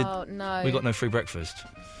didn't. Oh, no. We got no free breakfast.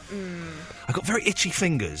 I got very itchy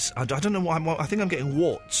fingers. I don't know why. I think I'm getting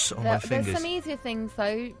warts on my fingers. There's some easier things,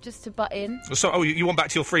 though, just to butt in. So, you want back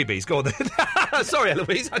to your freebies? Go on then. Sorry,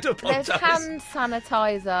 Eloise. I do apologise. There's hand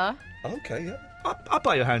sanitizer. Okay, yeah. I'll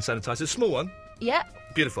buy your hand sanitizer. Small one. Yep.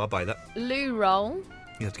 Beautiful. I'll buy that. Loo roll.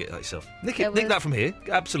 You have to get that yourself. Nick that from here.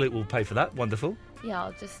 Absolute will pay for that. Wonderful. Yeah,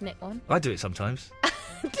 I'll just nick one. I do it sometimes.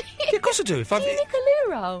 Yeah, of course I do. Do you nick a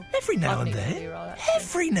loo roll? Every now and then.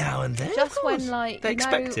 Every now and then. Just when, like, they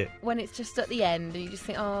expect it. When it's just at the end and you just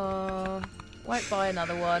think, oh, won't buy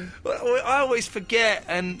another one. Well, I always forget,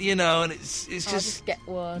 and and it's I'll just get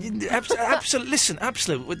one. Absolutely. Listen,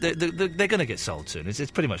 absolutely. They're going to get sold soon.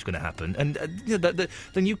 It's pretty much going to happen, and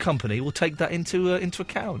the new company will take that into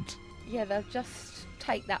account. Yeah, they'll just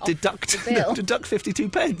take that off deduct the bill. deduct 52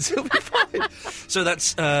 pence. It'll be fine. So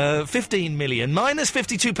that's 15 million minus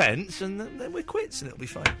 52 pence, and then we're quits, and it'll be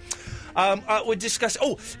fine. We're discussing.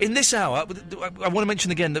 Oh, in this hour, I want to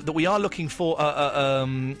mention again that we are looking for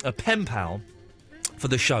a pen pal for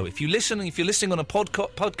the show. If you're listening on a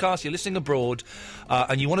podcast, you're listening abroad,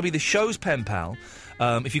 and you want to be the show's pen pal.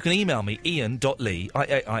 If you can email me, ian.lee,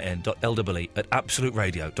 IAIN.LEE at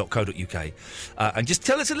absoluteradio.co.uk, and just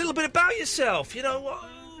tell us a little bit about yourself.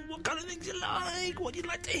 What kind of things you like, what you'd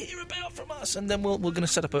like to hear about from us, and then we're going to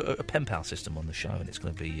set up a pen pal system on the show, and it's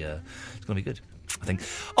going to be good. I think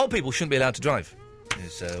old people shouldn't be allowed to drive.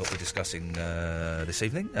 Is what we're discussing this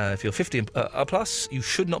evening. If you're 50 plus, you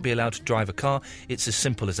should not be allowed to drive a car. It's as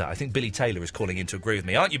simple as that. I think Billy Taylor is calling in to agree with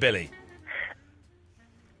me, aren't you, Billy?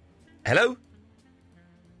 Hello?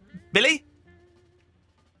 Billy?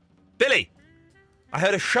 Billy? I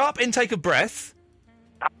heard a sharp intake of breath.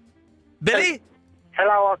 Billy?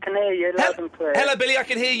 Hello, I can hear you loud and clear. Hello, Billy, I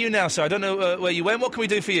can hear you now, sir. I don't know where you went. What can we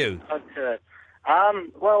do for you? Okay.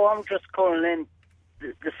 Well, I'm just calling in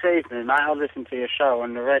this evening, mate. I listen to your show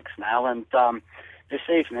on the regs now, and this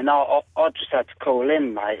evening I just had to call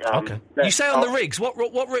in, mate. Okay. You say on the rigs. What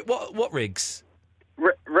rigs?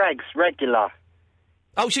 Regs, regular.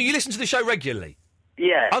 Oh, so you listen to the show regularly?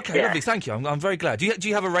 Yeah. Okay, yeah. lovely. Thank you. I'm very glad. Do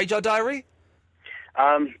you have a radar diary? No,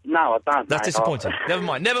 I don't. That's mate. disappointing. Never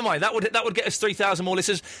mind. That would get us 3,000 more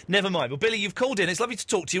listeners. Never mind. Well, Billy, you've called in. It's lovely to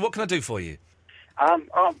talk to you. What can I do for you? I'm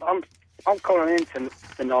calling in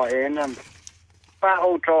tonight, Ian. About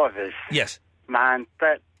all drivers. Yes. Man,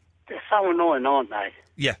 they're so annoying, aren't they?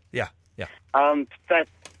 Yeah. They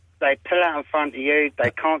pull out in front of you.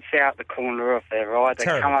 They can't see out the corner of their eye. They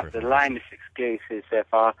Terrible come up with the lamest excuses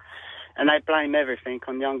ever. And they blame everything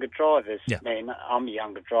on younger drivers. Yeah. I mean, I'm a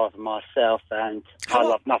younger driver myself, and I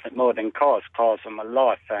love nothing more than cars. Cars are my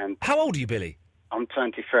life. And how old are you, Billy? I'm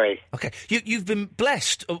 23. Okay. You've been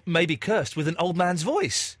blessed, or maybe cursed, with an old man's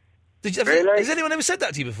voice. Really? Has anyone ever said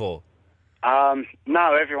that to you before?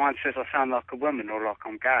 No, everyone says I sound like a woman or like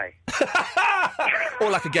I'm gay. Or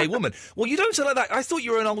like a gay woman. Well, you don't sound like that. I thought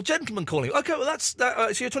you were an old gentleman calling. Okay, well, that's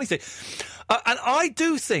that. So you're 23. And I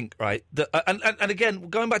do think, right, that, and again,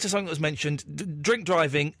 going back to something that was mentioned, drink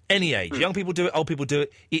driving, any age. Young people do it, old people do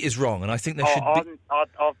it. It is wrong, and I think there should be...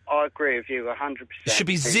 I agree with you 100%. There should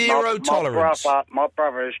be zero tolerance. My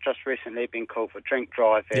brother has just recently been called for drink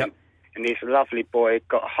driving, and he's a lovely boy,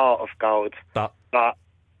 got a heart of gold, but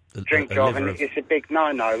drink driving is a big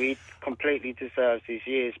no-no. He completely deserves his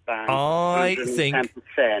years ban. I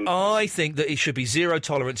think that it should be zero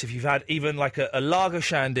tolerance. If you've had even like a lager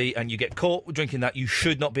shandy and you get caught drinking that, you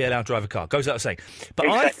should not be allowed to drive a car. Goes without saying. But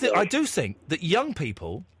exactly. I do think that young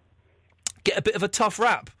people get a bit of a tough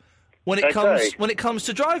rap when it comes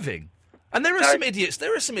to driving. And there are some idiots.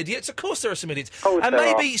 Of course there are some idiots. And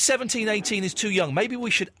maybe 17, 18 is too young. Maybe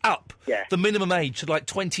we should up the minimum age to like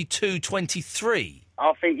 22, 23.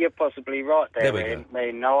 I think you're possibly right there, Ian. Go. I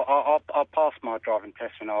mean, I passed my driving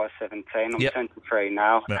test when I was 17. I'm 23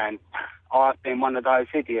 now, and I've been one of those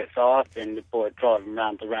idiots. I've been the boy driving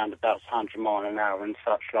around the roundabouts 100 miles an hour and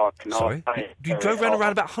such like. And Sorry? You drove around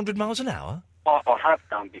about 100 miles an hour? I have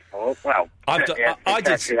done before. Well, I did.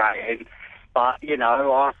 that, Ian. But, you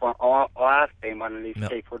know, I have been one of these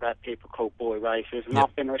people that people call boy racers, and I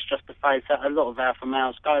think it's just a phase that a lot of alpha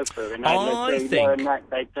males go through, and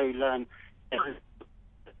they do learn.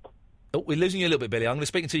 Oh, we're losing you a little bit, Billy. I'm going to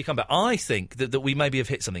speak until you come back. I think that we maybe have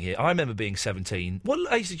hit something here. I remember being 17.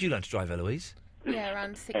 What age did you learn to drive, Eloise? Yeah,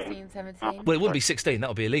 around 16, 17. Well, it wouldn't be 16. That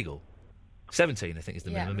would be illegal. 17, I think, is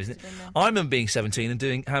the minimum, isn't it? I remember being 17 and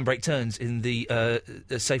doing handbrake turns in the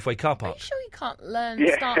Safeway car park. Are you sure you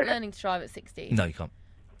can't start learning to drive at 16? No, you can't.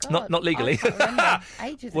 Not legally.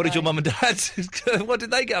 Ages What did ago. your mum and dad? What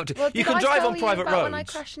did they get up to? Well, you did can I drive tell on you private about roads. When I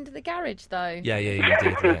crashed into the garage, though. Yeah, you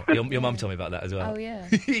did. Yeah. Your mum told me about that as well. Oh yeah.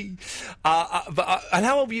 And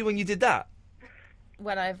how old were you when you did that?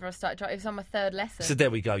 Whenever I started driving, it was on my third lesson. So there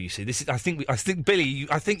we go. You see, this is. I think Billy.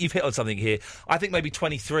 I think you've hit on something here. I think maybe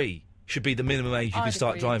 23 should be the minimum age you can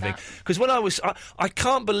start driving. Because when I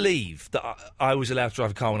can't believe that I was allowed to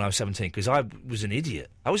drive a car when I was 17 because I was an idiot.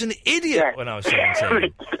 I was an idiot when I was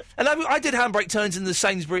 17. And I did handbrake turns in the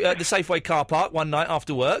Safeway car park one night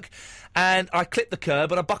after work, and I clipped the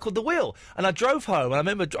curb and I buckled the wheel. And I drove home, and I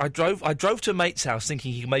remember I drove to a mate's house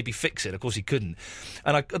thinking he could maybe fix it. Of course he couldn't.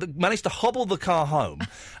 And I managed to hobble the car home.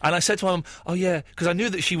 And I said to him, "Oh yeah," because I knew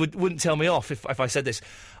that she wouldn't tell me off if I said this.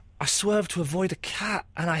 I swerved to avoid a cat,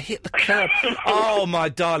 and I hit the curb. Oh, my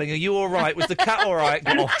darling, are you all right? Was the cat all right?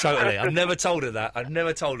 Got off totally. I've never told her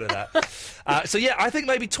that. So, yeah, I think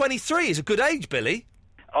maybe 23 is a good age, Billy.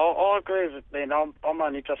 I agree with Lynn. I'm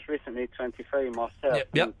only just recently 23 myself.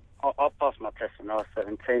 Yep. I passed my test when I was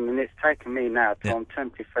 17, and it's taken me now till I'm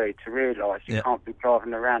 23 to realise you can't be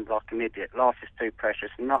driving around like an idiot. Life is too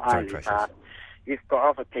precious, and not only that, you've got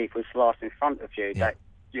other people's lives in front of you that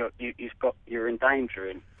you're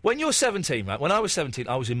endangering. When you're 17, right, when I was 17,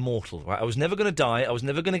 I was immortal, right? I was never going to die. I was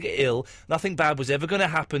never going to get ill. Nothing bad was ever going to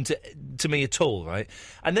happen to me at all, right?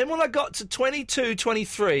 And then when I got to 22,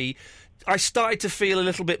 23, I started to feel a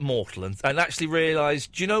little bit mortal and actually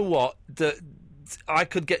realised, do you know what, that I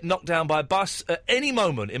could get knocked down by a bus at any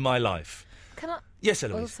moment in my life. Can I... Yes,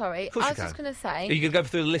 Eloise. Oh, sorry. Of course I you was just can. going to say... Are you going to go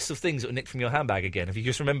through the list of things that were nicked from your handbag again? Have you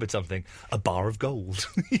just remembered something? A bar of gold.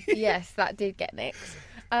 Yes, that did get nicked.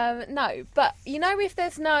 No, but you know,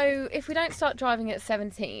 if we don't start driving at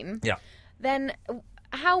 17, then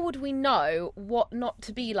how would we know what not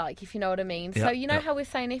to be like, if you know what I mean? So you know how we're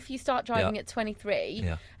saying if you start driving at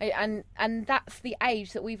 23, and that's the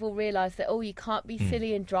age that we've all realised that, you can't be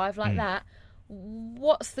silly and drive like that.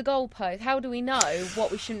 What's the goalpost? How do we know what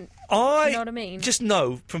we shouldn't? You know what I mean? Just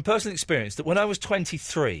know from personal experience that when I was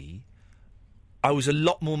 23, I was a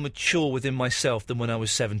lot more mature within myself than when I was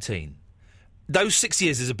 17. Those 6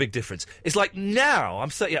 years is a big difference. It's like now I'm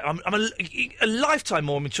 30. I'm a lifetime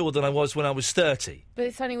more mature than I was when I was 30. But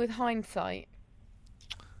it's only with hindsight.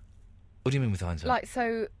 What do you mean with hindsight?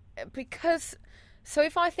 So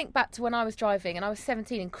if I think back to when I was driving and I was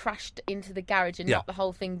 17 and crashed into the garage and knocked the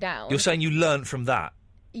whole thing down... You're saying you learnt from that?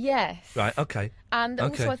 Yes. Right, okay. And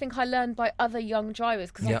also I think I learned by other young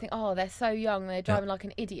drivers because I think, they're so young, they're driving like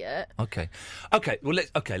an idiot. Okay. Well,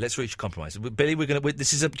 let's reach a compromise. Billy,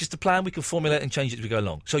 this is just a plan we can formulate and change it as we go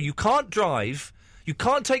along. So you can't drive, you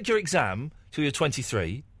can't take your exam till you're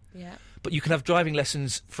 23, but you can have driving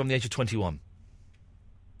lessons from the age of 21.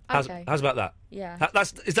 How's about that? Yeah.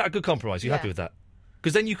 Is that a good compromise? Are you happy with that?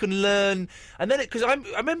 Because then you can learn, and then because I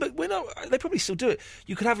remember when they probably still do it.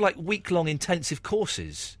 You could have like week-long intensive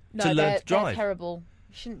courses to learn to drive. They're terrible.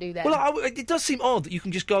 You shouldn't do that. Well, it does seem odd that you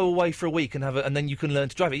can just go away for a week and and then you can learn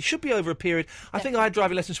to drive. It should be over a period. I think I had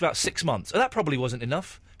driving lessons for about 6 months, and that probably wasn't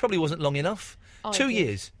enough. Probably wasn't long enough. 2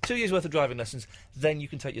 years, 2 years worth of driving lessons. Then you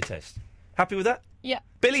can take your test. Happy with that? Yeah.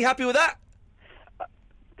 Billy, happy with that?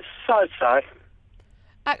 So.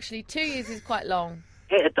 Actually, 2 years is quite long.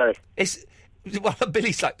 It'll do. Well,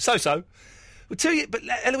 Billy's like, so. Well, 2 years, but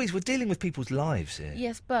Eloise, we're dealing with people's lives here.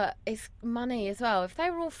 Yes, but it's money as well. If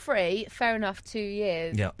they were all free, fair enough, 2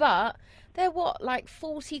 years. Yeah. But they're like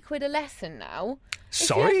 40 quid a lesson now.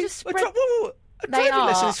 Sorry? A driving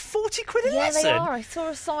lesson is 40 quid a lesson? Yeah, they are. I saw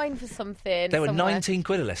a sign for something. They were somewhere. 19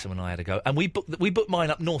 quid a lesson when I had to go. And we booked mine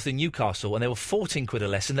up north in Newcastle, and they were 14 quid a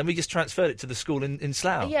lesson. Then we just transferred it to the school in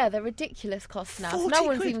Slough. Yeah, they're ridiculous costs now. So no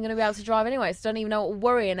one's even going to be able to drive anyway, so don't even know what we're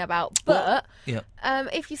worrying about. But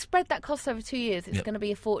if you spread that cost over 2 years, it's going to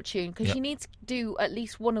be a fortune, because you need to do at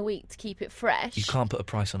least one a week to keep it fresh. You can't put a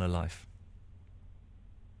price on a life.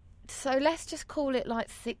 So let's just call it like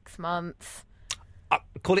 6 months.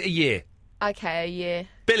 Call it a year. Okay, a year.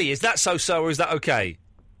 Billy, is that so-so or is that okay?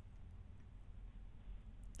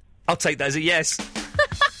 I'll take that as a yes.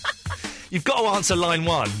 You've got to answer line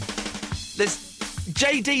one.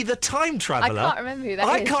 JD the Time Traveller. I can't remember who that is.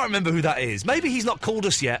 I can't remember who that is. Maybe he's not called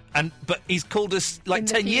us yet, but he's called us like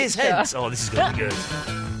 10 years hence. Oh, this is going to be good.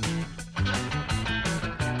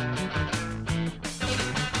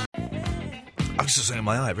 I've just got something in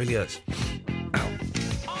my eye. It really hurts. Ow.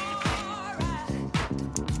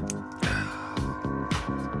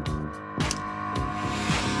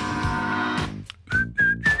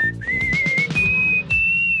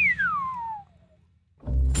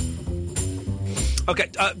 Okay,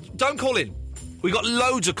 don't call in. We've got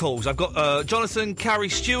loads of calls. I've got Jonathan, Carrie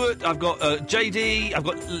Stewart, I've got JD, I've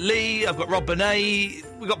got Lee, I've got Rob Bonet.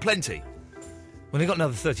 We've got plenty. We've got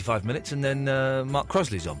another 35 minutes, and then Mark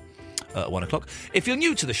Crosley's on at 1 o'clock. If you're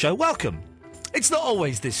new to the show, welcome. It's not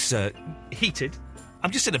always this heated.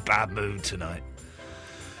 I'm just in a bad mood tonight.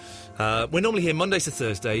 We're normally here Mondays to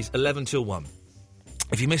Thursdays, 11 till 1.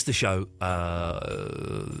 If you missed the show,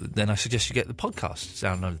 then I suggest you get the podcast.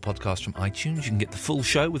 Download the podcast from iTunes. You can get the full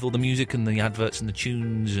show with all the music and the adverts and the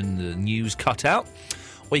tunes and the news cut out.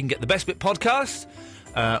 Or you can get the Best Bit podcast.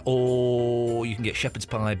 Or you can get Shepherd's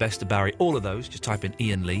Pie, Best of Barry, all of those. Just type in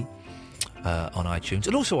Ian Lee on iTunes.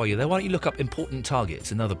 And also while you're there, why don't you look up Important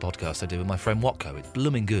Targets, another podcast I do with my friend Watco. It's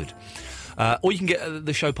blooming good. Or you can get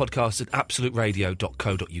the show podcast at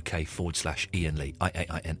absoluteradio.co.uk/Ian Lee,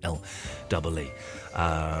 IAINLEE.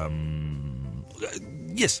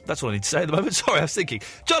 Yes, that's what I need to say at the moment. Sorry, I was thinking.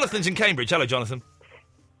 Jonathan's in Cambridge. Hello, Jonathan.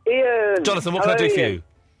 Ian! Jonathan, what can I do for you?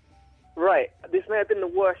 Right, this may have been the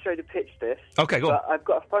worst show to pitch this. Okay, go on. But I've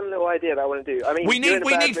got a fun little idea that I want to do. I mean, we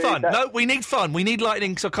need fun. No, we need fun. We need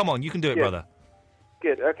lightning, so come on, you can do it, brother.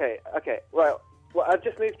 Good, okay. Well, I've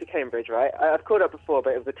just moved to Cambridge, right? I've called up before,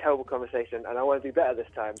 but it was a terrible conversation, and I want to do better this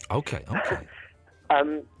time. Okay.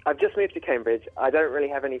 I've just moved to Cambridge. I don't really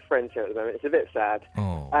have any friends here at the moment. It's a bit sad.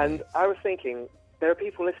 Oh. And I was thinking, there are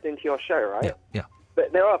people listening to your show, right? Yeah.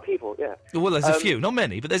 But there are people, yeah. Well, there's a few. Not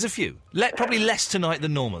many, but there's a few. Probably less tonight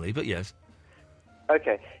than normally, but yes.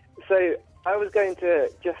 Okay. So I was going to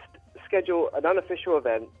just schedule an unofficial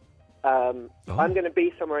event. I'm going to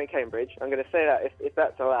be somewhere in Cambridge. I'm going to say that if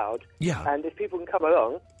that's allowed. Yeah. And if people can come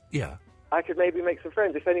along, I could maybe make some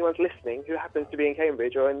friends if anyone's listening who happens to be in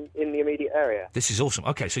Cambridge or in the immediate area. This is awesome.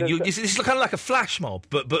 Okay, so this is kind of like a flash mob,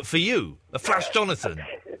 but for you, a flash Jonathan.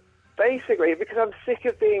 Basically, because I'm sick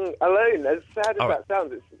of being alone. As sad as that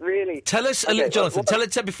sounds, it's really... Tell us,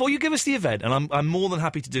 Jonathan, before you give us the event, and I'm more than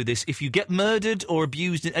happy to do this, if you get murdered or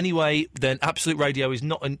abused in any way, then Absolute Radio is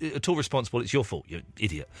not at all responsible. It's your fault, you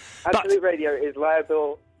idiot. Absolute Radio is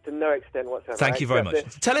liable to no extent whatsoever. Thank you very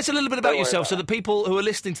much. Tell us a little bit about yourself so that people who are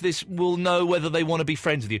listening to this will know whether they want to be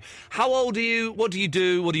friends with you. How old are you? What do you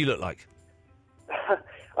do? What do you look like?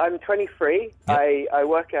 I'm 23. Yep. I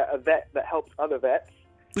work at a vet that helps other vets.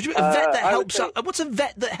 Would you, a vet that helps... what's a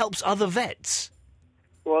vet that helps other vets?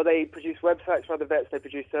 Well, they produce websites for other vets, they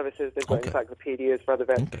produce services, they've got encyclopedias for other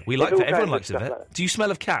vets. Okay. Everyone likes a vet. Like do you smell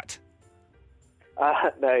of cat? No.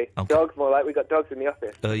 Okay. Dogs, more like. We've got dogs in the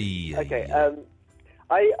office. I think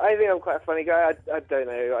I'm quite a funny guy. I don't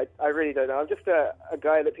know. I really don't know. I'm just a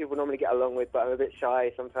guy that people normally get along with, but I'm a bit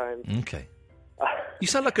shy sometimes. Okay. You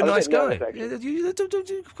sound like a nice guy.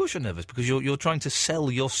 Of course you're nervous, because you're trying to sell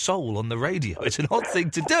your soul on the radio. It's an odd thing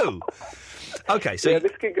to do. Okay, so... Yeah,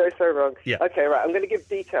 this could go so wrong. Yeah. Okay, right, I'm going to give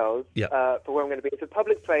details for where I'm going to be. It's a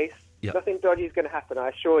public place. Yeah. Nothing dodgy is going to happen, I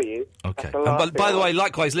assure you. Okay. And by the way,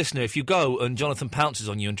 likewise, listener, if you go and Jonathan pounces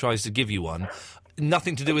on you and tries to give you one,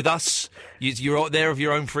 nothing to do with us. You're there of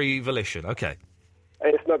your own free volition. Okay.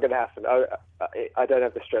 It's not going to happen. I don't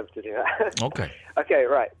have the strength to do that. Okay. Okay,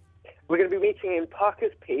 right. We're going to be meeting in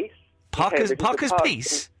Parker's Piece. Parker's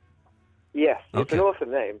Piece? Yes, it's an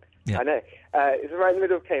awesome name. Yeah. I know. It's right in the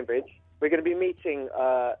middle of Cambridge. We're going to be meeting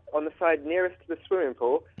on the side nearest to the swimming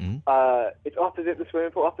pool. It's opposite the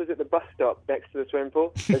swimming pool, opposite the bus stop next to the swimming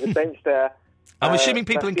pool. There's a bench there. I'm assuming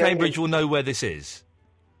people in Cambridge will know where this is.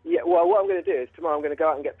 Yeah, well, what I'm going to do is tomorrow I'm going to go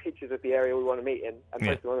out and get pictures of the area we want to meet in and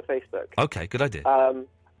post them on Facebook. Okay, good idea. I'm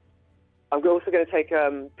also going to take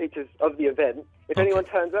pictures of the event. If anyone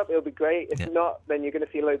turns up, it'll be great. If not, then you're going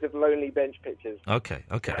to see loads of lonely bench pictures. Okay.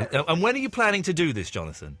 And when are you planning to do this,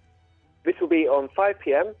 Jonathan? This will be on 5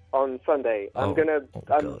 p.m. on Sunday. I've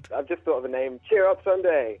just thought of a name. Cheer Up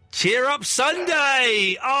Sunday. Cheer Up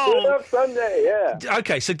Sunday! Oh! Cheer Up Sunday, yeah.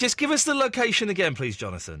 Okay, so just give us the location again, please,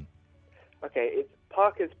 Jonathan. Okay, it's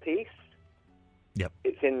Parker's Piece. Yep.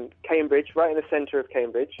 It's in Cambridge, right in the centre of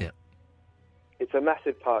Cambridge. Yep. It's a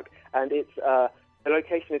massive park, and it's... the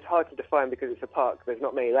location is hard to define because it's a park. There's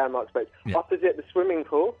not many landmarks, but it's opposite the swimming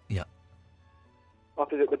pool. Yeah.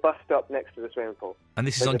 Opposite the bus stop next to the swimming pool. And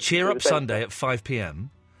this is on Cheer Up Sunday at 5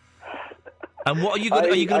 p.m. And what are you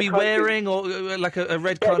going to be wearing, or like a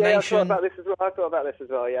red carnation? Yeah, I thought about this as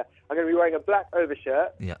well. Yeah, I'm going to be wearing a black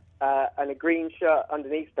overshirt. Yeah. And a green shirt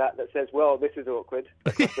underneath that says, "Well, this is awkward."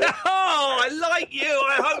 Oh, I like you.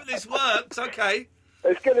 I hope this works. Okay.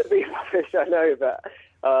 It's going to be rubbish, I know, but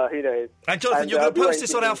who knows? And Jonathan, you're going to post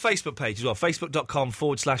this on our Facebook page as well,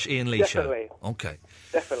 facebook.com/Ian Lee Definitely. Show. Okay.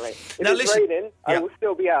 Definitely. If Now, it's listen- raining, I will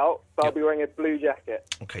still be out, but I'll be wearing a blue jacket.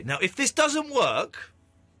 Okay. Now, if this doesn't work,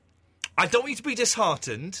 I don't want you to be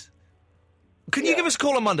disheartened. Can you give us a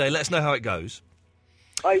call on Monday and let us know how it goes?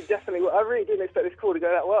 I definitely will. I really didn't expect this call to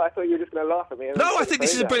go that well. I thought you were just going to laugh at me. and No, put I the think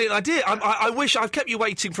this phone is a down. brilliant idea. I wish I've kept you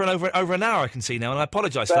waiting for over an hour. I can see now, and I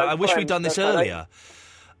apologise for that. I wish fine, we'd done this that's fine. earlier.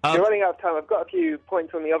 You're running out of time. I've got a few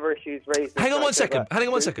points on the other issues raised. Hang on one second. but- Hang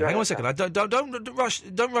on one second. I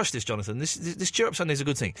don't rush this, Jonathan. This Cheer Up Sunday is a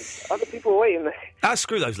good thing. Other people are waiting there.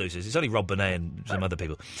 Screw those losers. It's only Rob Bonet and some other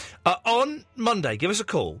people. On Monday, give us a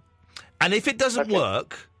call, and if it doesn't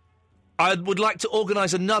work, I would like to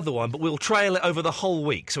organise another one, but we'll trail it over the whole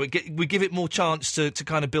week, so we give it more chance to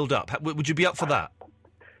kind of build up. Would you be up for that?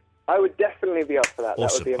 I would definitely be up for that.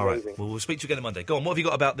 Awesome. That would be All right. amazing. Well, we'll speak to you again on Monday. Go on. What have you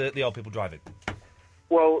got about the old people driving?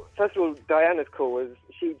 Well, first of all, Diana's call was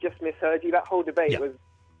she just misheard you. That whole debate was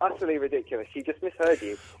utterly ridiculous. She just misheard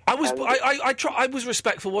you. I was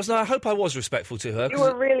respectful, wasn't I? I hope I was respectful to her. You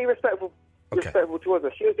were really respectful towards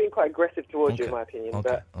her. She was being quite aggressive towards you, in my opinion.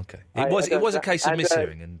 Okay. But Okay. It was a case of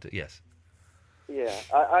mishearing, and yes. Yeah,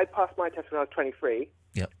 I passed my test when I was 23.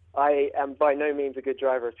 Yep. I am by no means a good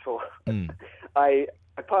driver at all. Mm. I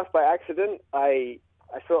passed by accident. I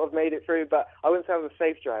sort of made it through, but I wouldn't say I was a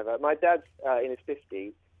safe driver. My dad's in his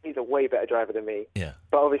 50s. He's a way better driver than me. Yeah.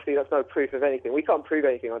 But obviously that's no proof of anything. We can't prove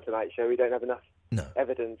anything on tonight's show. We don't have enough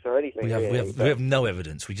evidence or anything. We have no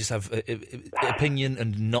evidence. We just have opinion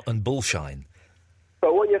and bullshine.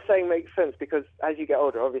 But what you're saying makes sense because as you get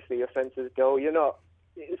older, obviously your senses dull. You're not.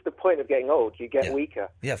 It's the point of getting old. You get weaker.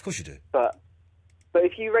 Yeah, of course you do. But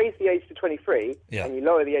if you raise the age to 23 and you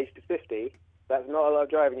lower the age to 50, that's not a lot of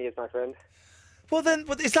driving years, my friend. Well, then,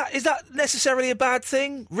 is that necessarily a bad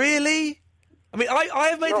thing? Really? I mean, I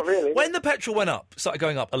have made... Not really. When the petrol started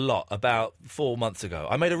going up a lot about 4 months ago,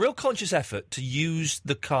 I made a real conscious effort to use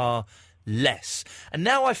the car less. And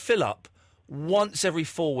now I fill up once every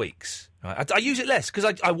 4 weeks. Right? I use it less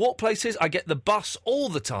because I walk places, I get the bus all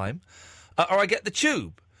the time, or I get the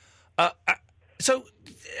tube. So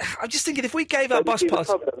I'm just thinking, if we gave out bus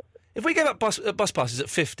passes... If we gave out bus passes at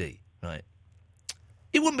 50, right,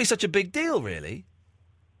 it wouldn't be such a big deal, really.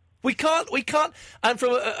 We can't, and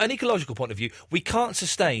from an ecological point of view, we can't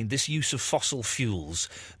sustain this use of fossil fuels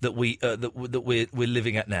that we're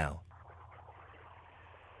living at now.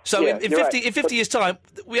 So in 50 years' time,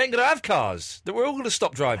 we ain't going to have cars. That we're all going to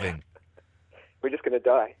stop driving. We're just going to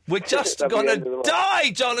die. We're just going to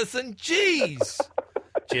die, Jonathan. Jeez.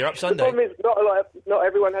 Cheer Up Sunday. The problem is not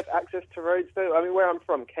everyone has access to roads, though. I mean, where I'm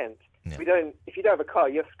from, Kent, we don't. If you don't have a car,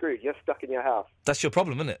 you're screwed. You're stuck in your house. That's your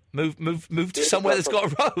problem, isn't it? Move to somewhere that's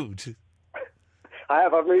got a road.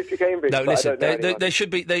 I've moved to Cambridge. No, but listen. I don't know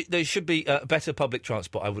There should be better public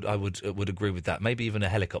transport. I would agree with that. Maybe even a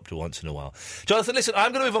helicopter once in a while. Jonathan, listen.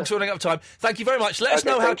 I'm going to move on to running out of time. Thank you very much. Let us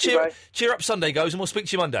know how Cheer Up Sunday goes, and we'll speak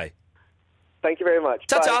to you Monday. Thank you very much.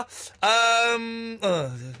 Ta-ta.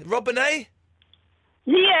 Rob Bonet?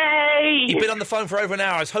 Yay! You've been on the phone for over an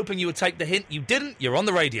hour. I was hoping you would take the hint. You didn't. You're on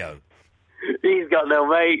the radio. He's got no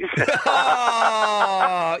mates.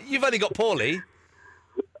 You've only got Paulie.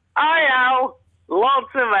 I have lots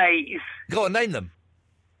of mates. Go on, name them.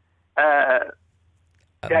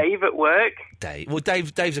 Dave at work. Dave. Well,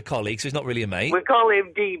 Dave's a colleague, so he's not really a mate. We call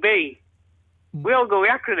him DB. We all go with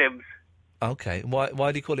acronyms. Okay.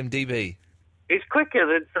 Why do you call him DB? It's quicker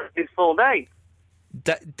than his full name.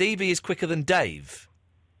 DB is quicker than Dave?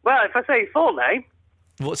 Well, if I say his full name...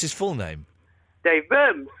 What's his full name? Dave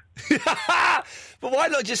Burns. But why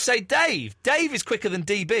not just say Dave? Dave is quicker than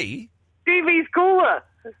DB. DB's cooler.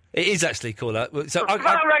 It is actually cooler. So I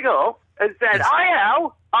rang up and said,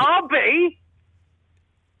 IL, RB...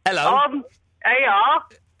 Hello. AR...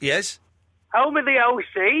 Yes. Home of the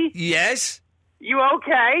OC... Yes. You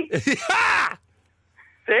okay?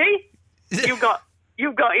 See?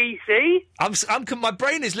 You've got EC. My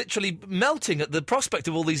brain is literally melting at the prospect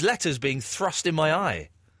of all these letters being thrust in my eye.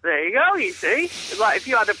 There you go, you see. Like, if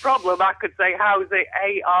you had a problem, I could say, how's it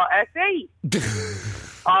ARSE?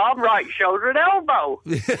 Arm, right shoulder and elbow.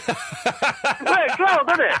 Works well,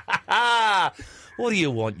 doesn't it? What do you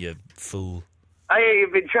want, you fool? I ain't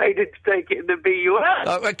even been trained to take it in the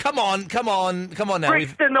BUS. Come on now.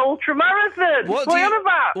 Brixton Ultramarathon. What are you on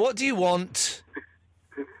about? What do you want?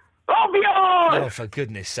 Oh, Oh, for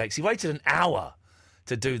goodness sakes. He waited an hour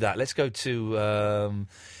to do that. Let's go to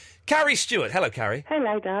Carrie Stewart. Hello, Carrie.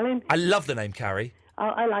 Hello, darling. I love the name Carrie.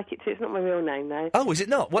 I like it too. It's not my real name, though. Oh, is it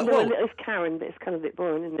not? Well, it's Karen, but it's kind of a bit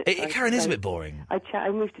boring, isn't it? Karen is a bit boring. I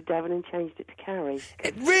moved to Devon and changed it to Carrie.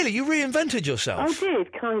 Really? You reinvented yourself? I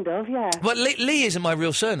did, kind of, yeah. Well, Lee isn't my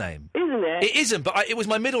real surname. Isn't it? It isn't, but it was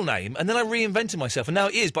my middle name, and then I reinvented myself, and now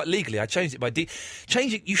it is, but legally I changed it by deed.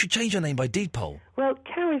 You should change your name by deed poll. Well,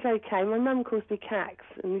 Carrie's okay. My mum calls me Cax,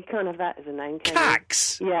 and you can't have that as a name, can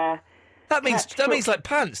Cax? you? Yeah. That means like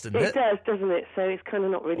pants, doesn't it? It does, doesn't it? So it's kind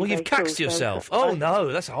of not really. Well, you've caxed yourself. Oh no,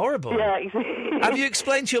 that's horrible. Yeah, exactly. Have you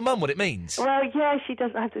explained to your mum what it means? Well, yeah, she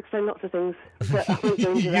does. I have to explain lots of things. But I won't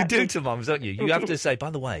go into You that. do to mums, don't you? You have to say, by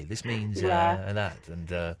the way, this means that, and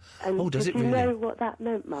does it really? Do you know what that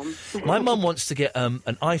meant, Mum? My mum wants to get an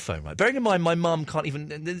iPhone, right? Bearing in mind, my mum can't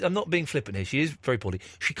even. I'm not being flippant here. She is very poorly.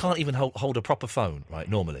 She can't even hold a proper phone, right?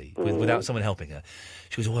 Normally, without someone helping her.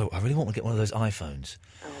 She goes, "Oh, I really want to get one of those iPhones."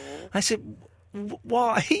 I said,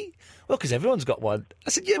 why? Well, because everyone's got one. I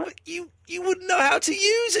said, yeah, but you wouldn't know how to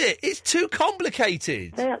use it. It's too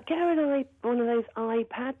complicated. Get her one of those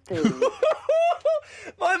iPad things.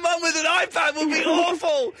 My mum with an iPad would be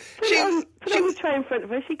awful. Put on the tray in front of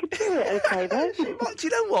her. She could do it, okay, though. Do you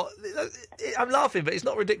know what? I'm laughing, but it's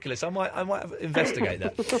not ridiculous. I might investigate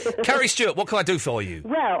that. Carrie Stewart, what can I do for you?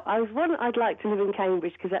 Well, I'd like to live in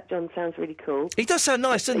Cambridge because that John sounds really cool. He does sound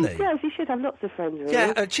nice, doesn't he? He does. He should have lots of friends, really.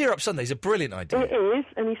 Yeah, Cheer Up Sunday's a brilliant idea. It is,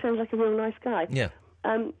 and he sounds like a real nice guy. Yeah.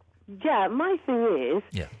 My thing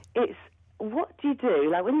is, it's what do you do?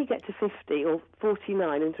 Like when you get to 50 or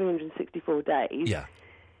 49 and 364 days,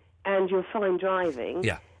 and you're fine driving,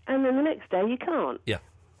 and then the next day you can't. Yeah.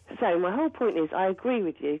 So my whole point is, I agree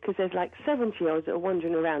with you because there's like 70-year-olds that are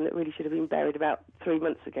wandering around that really should have been buried about 3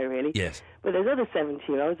 months ago, really. Yes. But there's other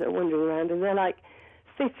 70-year-olds that are wandering around and they're like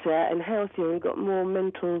fitter and healthier and got more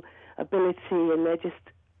mental ability and they're just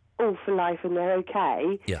all for life and they're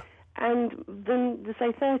okay. Yeah. And then the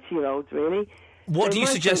say 30-year-olds really. What do you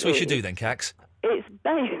suggest we should do then, Cax? It's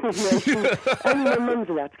basically only my mum's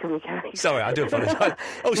allowed to call me Cax. Sorry, I do apologise.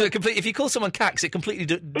 So if you call someone Cax, it completely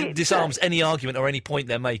disarms any argument or any point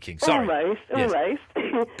they're making. Sorry. Almost.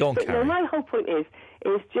 Go on, but Karen. My whole point is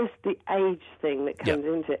just the age thing that comes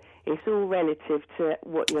into it. It's all relative to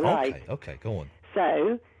what you like. Okay, go on.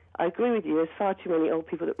 So I agree with you. There's far too many old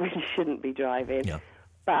people that really shouldn't be driving. Yeah.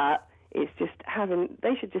 But it's just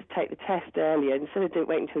they should just take the test earlier. Instead of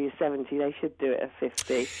waiting until you're 70, they should do it at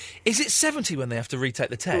 50. Is it 70 when they have to retake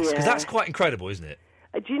the test? Because that's quite incredible, isn't it?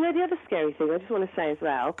 Do you know the other scary thing I just want to say as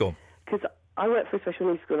well? Go on. Because I work for a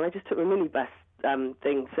special needs school and I just took a minibus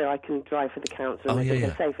thing so I can drive for the council and I think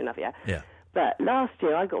they're safe enough, Yeah. But last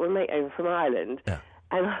year I got my mate over from Ireland and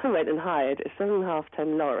I went and hired a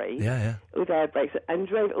 7.5-ton lorry with air brakes and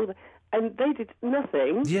drove and they did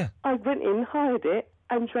nothing. Yeah. I went in, hired it,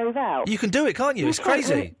 and drove out. You can do it, can't you? It's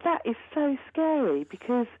crazy. That is so scary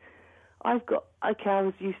because I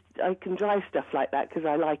can drive stuff like that because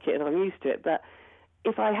I like it and I'm used to it. But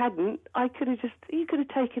if I hadn't, you could have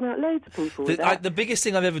taken out loads of people. The biggest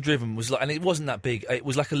thing I've ever driven was and it wasn't that big. It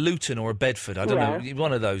was like a Luton or a Bedford. I don't know,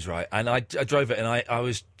 one of those, right? And I drove it, and I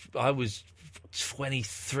was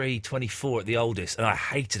 23, 24 at the oldest, and I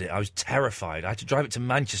hated it. I was terrified. I had to drive it to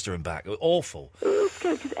Manchester and back. It was awful. It's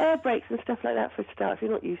good because air brakes and stuff like that for a start, if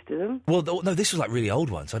you're not used to them. Well, no, this was like really old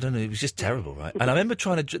ones. I don't know. It was just terrible, right? And I remember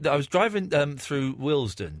I was driving through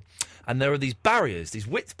Willesden, and there were these barriers, these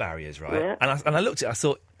width barriers, right? Yeah. And I looked at it, I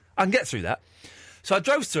thought, I can get through that. So I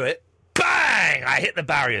drove through it, bang! I hit the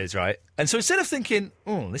barriers, right? And so instead of thinking,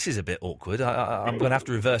 this is a bit awkward, I'm going to have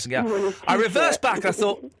to reverse and get out, I reversed back and I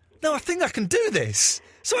thought, no, I think I can do this.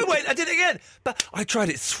 So I did it again. But I tried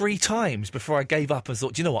it 3 times before I gave up and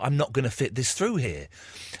thought, do you know what, I'm not going to fit this through here.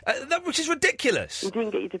 Which is ridiculous. You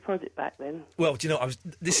didn't get your deposit back then? Well, do you know,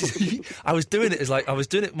 I was doing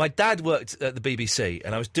it, my dad worked at the BBC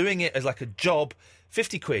and I was doing it as like a job,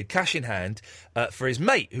 50 quid, cash in hand, for his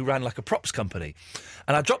mate who ran like a props company.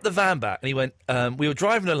 And I dropped the van back and he went, we were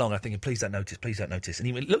driving along, I thinking, please don't notice. And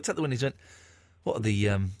he looked at the window and he went, what are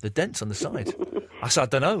the dents on the side? I said, I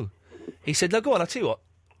don't know. He said, no, go on, I'll tell you what.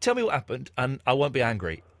 Tell me what happened and I won't be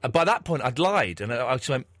angry. And by that point, I'd lied. And I just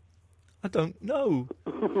went, I don't know.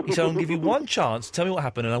 He said, I'll give you one chance. Tell me what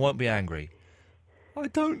happened and I won't be angry. I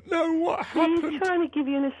don't know what happened. He was trying to give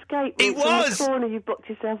you an escape. It was. The corner you booked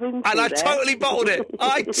yourself into. And I totally bottled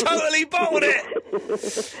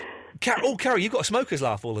it. Carol, you've got a smoker's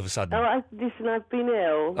laugh all of a sudden. Oh, listen, I've been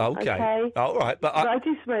ill. Okay. Oh, all right. But I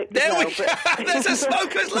do smoke. There we go. There's a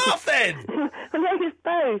smoker's laugh then. Well, it's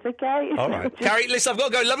both, okay? All right. Carrie, listen, I've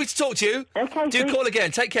got to go. Lovely to talk to you. Okay. Do call again.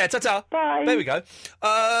 Take care. Ta-ta. Bye. There we go.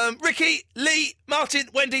 Ricky, Lee, Martin,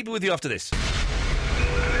 Wendy, be with you after this.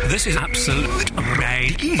 This is Absolute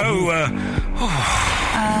Radio.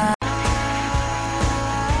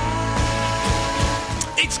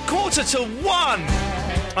 It's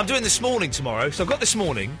 1:45. I'm doing This Morning tomorrow, so I've got This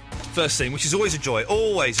Morning, first thing, which is always a joy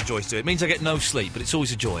to do. It means I get no sleep, but it's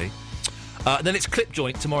always a joy. Then it's Clip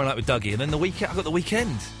Joint tomorrow night with Dougie, and then the weekend, I've got the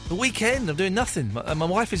weekend. The weekend, I'm doing nothing. My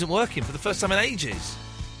wife isn't working for the first time in ages.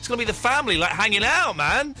 It's going to be the family, like, hanging out,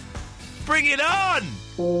 man. Bring it on!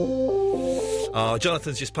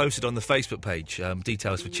 Jonathan's just posted on the Facebook page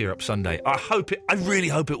details for Cheer Up Sunday. I really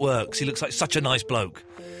hope it works. He looks like such a nice bloke.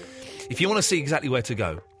 If you want to see exactly where to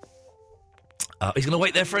go, he's going to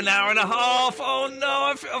wait there for an hour and a half. Oh,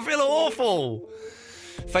 no, I feel awful.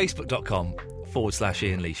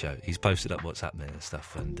 Facebook.com/Ian Lee Show. He's posted up what's happening and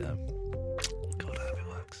stuff, and God, I hope it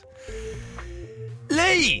works.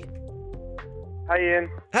 Lee! Hi,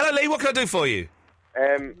 Ian. Hello, Lee. What can I do for you?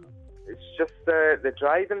 It's just the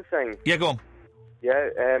driving thing. Yeah, go on. Yeah,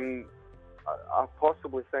 I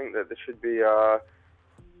possibly think that there should be I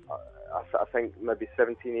think maybe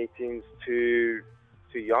 17, 18's too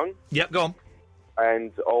young. Yep, go on.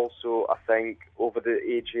 And also, I think over the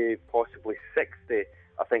age of possibly 60,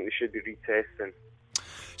 I think they should be retesting.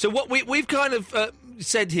 So what we've kind of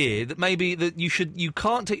said here that maybe that you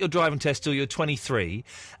can't take your driving test till you're 23,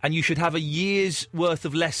 and you should have a year's worth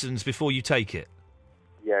of lessons before you take it.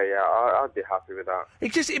 Yeah, I'd be happy with that.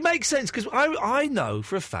 It makes sense, because I know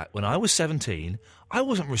for a fact when I was 17, I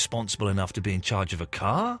wasn't responsible enough to be in charge of a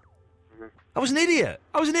car. Mm-hmm. I was an idiot.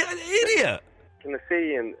 An idiot. Can I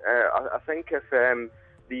say, Ian, I think if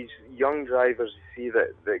these young drivers you see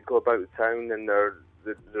that go about town and they're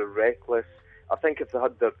reckless, I think if they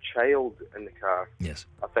had their child in the car, yes,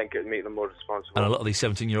 I think it would make them more responsible. And a lot of these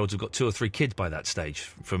 17-year-olds have got 2 or 3 kids by that stage,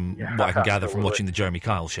 from what I can gather from watching the Jeremy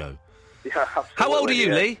Kyle show. Yeah, absolutely. How old are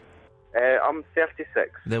you, Lee? I'm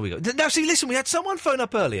 36. There we go. Now, see, listen, we had someone phone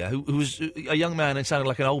up earlier who was a young man and sounded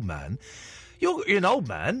like an old man. You're an old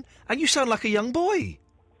man, and you sound like a young boy.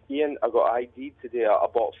 Ian, I got ID today. I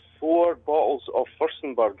bought 4 bottles of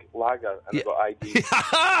Furstenberg Lager, and I got ID.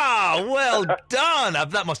 Well done!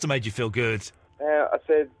 That must have made you feel good. I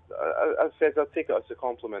said I'll take it as a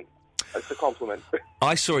compliment. It's a compliment.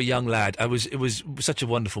 I saw a young lad. It was such a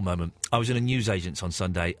wonderful moment. I was in a newsagent's on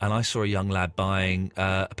Sunday, and I saw a young lad buying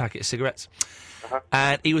a packet of cigarettes. Uh-huh.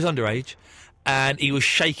 And he was underage, and he was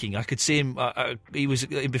shaking. I could see him. He was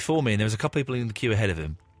before me, and there was a couple of people in the queue ahead of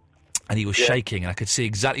him, and he was shaking. And I could see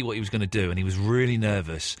exactly what he was going to do, and he was really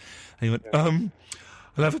nervous. And he went, "I'll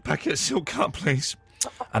have a packet of Silk Cut, please."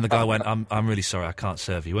 And the guy went, "I'm really sorry, I can't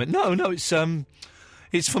serve you." He went, "No,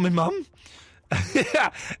 it's for my mum."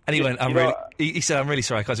 And he went, he said, "I'm really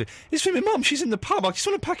sorry, I can't do it. It's for my mum, she's in the pub, I just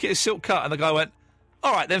want a packet of Silk Cut." And the guy went,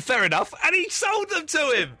 "All right, then, fair enough." And he sold them to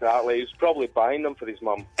him. Exactly, he was probably buying them for his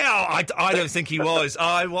mum. Oh, I don't think he was.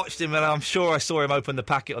 I watched him, and I'm sure I saw him open the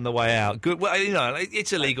packet on the way out. Good, well,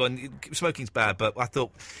 it's illegal, and smoking's bad, but I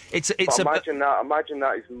thought imagine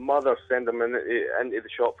that his mother sent him into the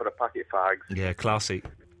shop for a packet of fags. Yeah, classy.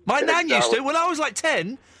 My nan used to, when I was like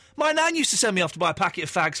 10... My nan used to send me off to buy a packet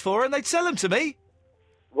of fags for her, and they'd sell them to me.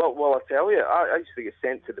 Well, I tell you, I used to get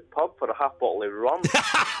sent to the pub for a half bottle of rum.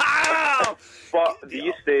 But they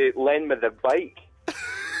used to lend me their bike.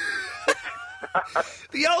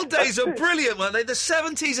 The old days are brilliant, weren't they? The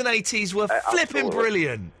 70s and 80s were flipping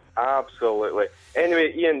brilliant. Absolutely.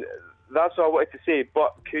 Anyway, Ian, that's all I wanted to say,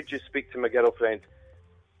 but could you speak to my girlfriend?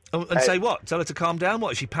 Oh, and say what? Tell her to calm down?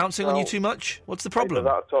 What, is she pouncing on you too much? What's the problem?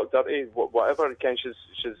 That talk dirty, whatever.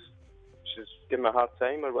 She's giving me a hard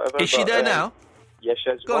time or whatever. Is she there now? Yes,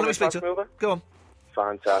 she is. Go on, let me speak to her. Go on.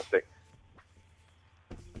 Fantastic.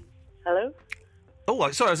 Hello? Oh,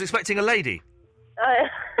 sorry, I was expecting a lady.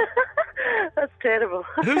 That's terrible.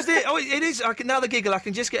 Who's this? Oh, it is. Now the giggle, I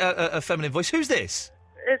can just get a feminine voice. Who's this?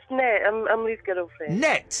 It's Net. I'm Lee's girlfriend.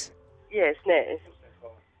 Net? Yes, Net.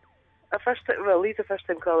 Lee's a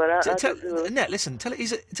first-time caller. Net, listen, tell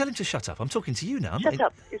him to shut up. I'm talking to you now. Shut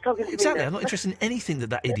up. He's talking to me Exactly. now. I'm not interested in anything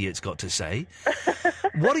that idiot's got to say.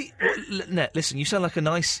 Net, listen, you sound like a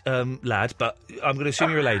nice lad, but I'm going to assume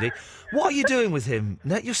you're a lady. What are you doing with him,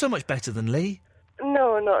 Net? You're so much better than Lee.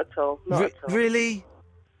 No, not at all. Not at all. Really?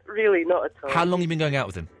 Really, not at all. How long have you been going out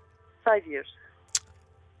with him? 5 years.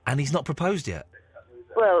 And he's not proposed yet?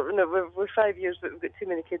 Well, no, we're 5 years, but we've got too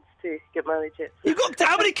many kids to get married yet. You've got...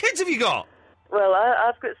 How many kids have you got? Well,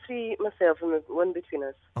 I've got 3 myself and there's 1 between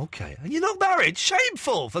us. Okay. And you're not married?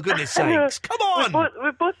 Shameful, for goodness sakes. Come on!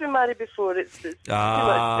 We've both been married before. It's too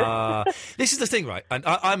much. This is the thing, right? And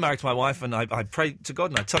I'm married to my wife, and I pray to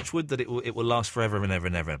God and I touch wood that it will last forever and ever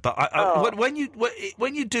and ever. But when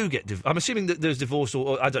you do get... I'm assuming that there's divorce,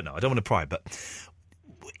 or I don't know, I don't want to pry, but...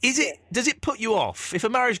 Does it put you off if a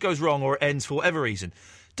marriage goes wrong or it ends for whatever reason?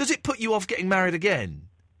 Does it put you off getting married again?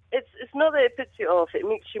 It's not that it puts you off. It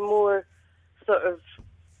makes you more sort of.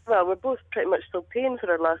 Well, we're both pretty much still paying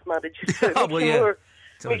for our last marriages.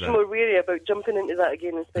 So makes you more wary about jumping into that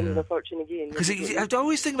again and spending a fortune again. Because I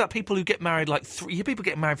always think about people who get married like you hear people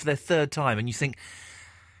get married for their third time, and you think,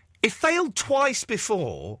 it failed twice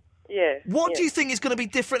before. Yeah. What do you think is going to be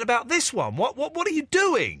different about this one? What are you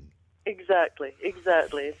doing? Exactly.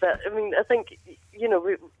 I think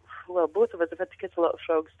both of us have had to kiss a lot of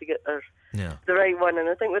frogs to get the right one, and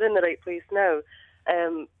I think we're in the right place now.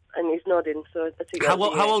 And he's nodding, so I think. How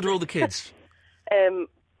old are all the kids? 10,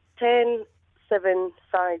 7,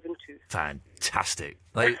 5, and 2. Fantastic.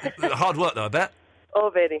 Hard work, though, I bet. Oh,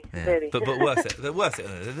 very, very. But worth it. They're worth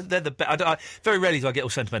it. They're the best. Very rarely do I get all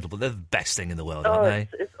sentimental, but they're the best thing in the world, aren't they?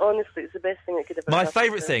 It's honestly, it's the best thing that could ever My happen.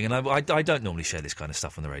 favourite thing, and I don't normally share this kind of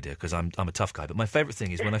stuff on the radio because I'm a tough guy, but my favourite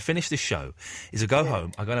thing is when I finish this show, is I go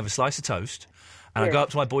home, I go and have a slice of toast, and I go up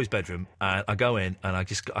to my boy's bedroom, and I go in, and I've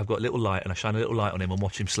got a little light, and I shine a little light on him and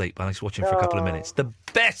watch him sleep, and I just watch him for a couple of minutes. The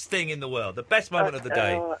best thing in the world, the best moment of the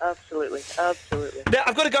day. Oh, absolutely. Now,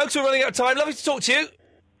 I've got to go because we're running out of time. Lovely to talk to you.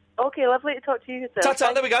 Okay, lovely to talk to you.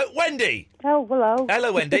 Ta-ta, there we go. Wendy. Oh, hello.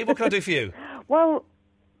 Hello, Wendy. What can I do for you? Well,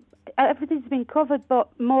 everything's been covered, but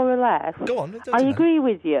more or less. Go on. I agree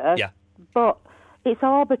with you. Yeah. But it's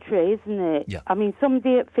arbitrary, isn't it? Yeah. I mean,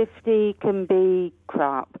 somebody at 50 can be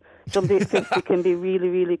crap. Somebody at 50 can be really,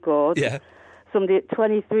 really good. Yeah. Somebody at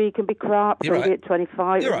 23 can be crap. You're somebody right. at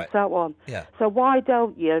 25 You're and right. so on. Yeah. So why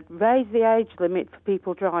don't you raise the age limit for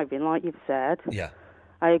people driving, like you've said? Yeah.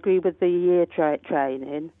 I agree with the year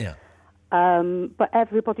training. Yeah. But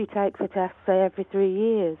everybody takes a test, say, every 3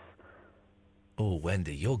 years. Oh,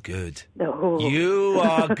 Wendy, you're good. Oh. You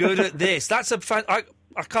are good at this. That's I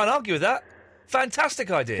can't argue with that.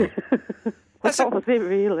 Fantastic idea. Was it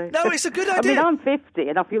really? No, it's a good I idea. mean, I'm 50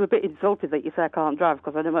 and I feel a bit insulted that you say I can't drive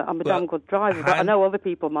because I'm a damn good driver, but I know other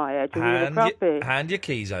people my age are really crappy. Hand your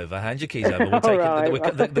keys over.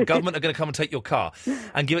 The government are going to come and take your car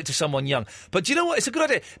and give it to someone young. But do you know what? It's a good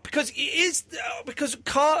idea because it is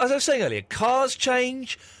as I was saying earlier, cars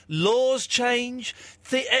change, laws change,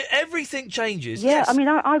 everything changes. Yeah, yes. I mean,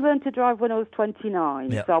 I learned to drive when I was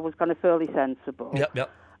 29, Yep. so I was kind of fairly sensible.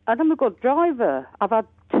 Yep. And I'm a good driver. I've had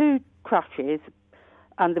 2 crashes,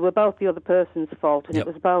 and they were both the other person's fault, and Yep.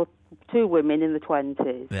 it was both 2 women in the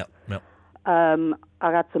 20s. Yep. I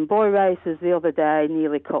had some boy racers the other day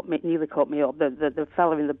nearly cut me up. The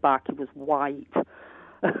fella in the back, he was white,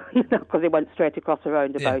 because he went straight across the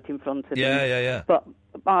roundabout in front of me. Yeah. But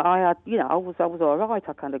I had, I was all right.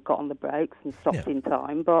 I kind of got on the brakes and stopped in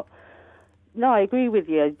time. But no, I agree with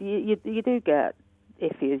you. You do get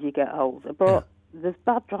iffy as you get older, but. There's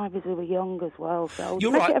bad drivers who are young as well, so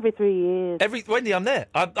You're make right. it every 3 years. Wendy, I'm there.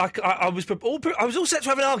 I was all set to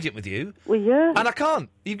have an argument with you. Well, yeah. And I can't.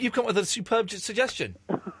 You've come up with a superb suggestion.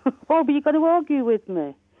 Well, but you're going to argue with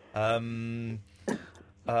me. I've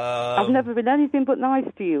never been anything but nice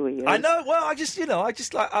to you, Ian. I know. Well, I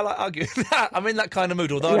like arguing. I'm in that kind of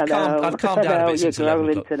mood. Although I've calmed down a bit since 11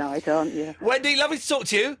 You're o'clock. growling tonight, aren't you? Wendy, lovely to talk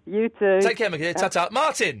to you. You too. Take care, my dear. Ta-ta.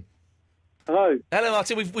 Martin. Hello. Hello,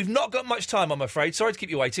 Martin. We've not got much time, I'm afraid. Sorry to keep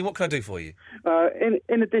you waiting. What can I do for you?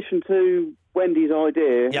 In addition to Wendy's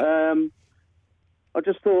idea, I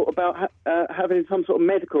just thought about having some sort of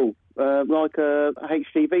medical, like a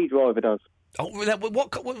HGV driver does. Oh,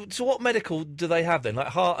 what medical do they have then? Like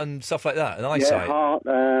heart and stuff like that, and eyesight? Yeah, heart.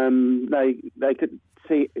 They could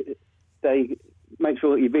see. They make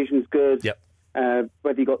sure that your vision's good. Yep.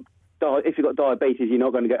 Whether you got. If you've got diabetes, you're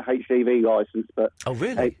not going to get a HGV licence, but oh,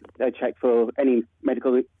 really? They check for any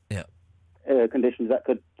medical conditions that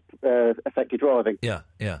could affect your driving. Yeah.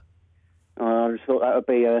 I just thought that would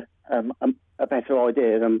be a better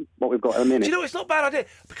idea than what we've got at the minute. Do you know, it's not a bad idea,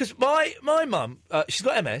 because my mum, she's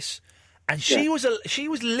got MS, and she was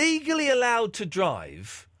legally allowed to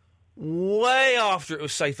drive way after it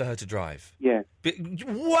was safe for her to drive. Yeah.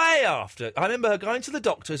 Way after. I remember her going to the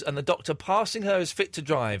doctors and the doctor passing her as fit to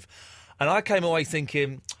drive, and I came away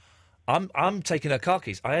thinking, I'm taking her car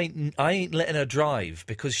keys. I ain't letting her drive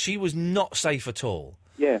because she was not safe at all.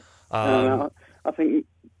 Yeah. I think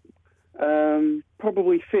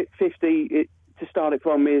probably 50 to start it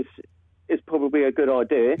from is probably a good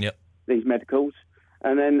idea. Yep. These medicals,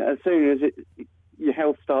 and then as soon as your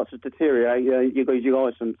health starts to deteriorate, you lose your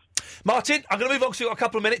licence. Martin, I'm going to move on to a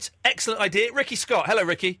couple of minutes. Excellent idea. Ricky Scott. Hello,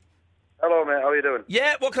 Ricky. Hello, mate. How are you doing?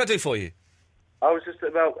 Yeah, what can I do for you? I was just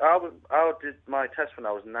about... I did my test when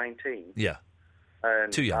I was 19. Yeah.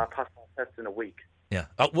 And Too young. I passed my test in a week. Yeah.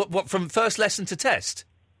 What from first lesson to test?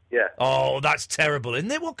 Yeah. Oh, that's terrible,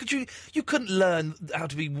 isn't it? What could you couldn't learn how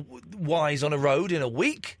to be wise on a road in a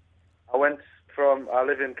week? I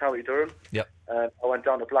live in County Durham. Yep. I went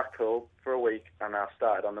down to Blackpool for a week, and I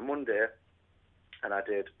started on the Monday, and I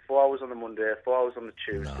did 4 hours on the Monday, 4 hours on the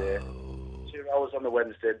Tuesday, 2 hours on the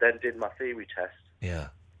Wednesday, then did my theory test. Yeah.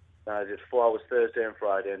 Then I did 4 hours Thursday and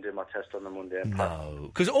Friday and did my test on the Monday. No,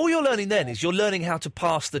 because all you're learning then is you're learning how to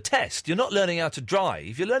pass the test. You're not learning how to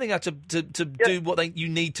drive. You're learning how to do what you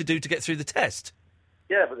need to do to get through the test.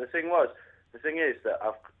 Yeah, but the thing is that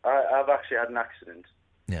I've actually had an accident.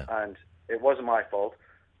 Yeah. And it wasn't my fault.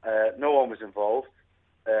 No one was involved.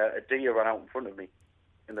 A deer ran out in front of me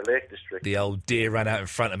in the Lake District. The old deer ran out in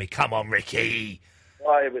front of me. Come on, Ricky.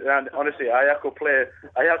 And honestly, I had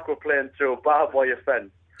to go playing through a barbed wire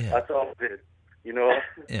fence. Yeah. That's all I did. You know,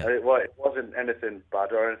 Yeah. It wasn't anything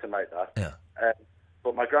bad or anything like that. Yeah.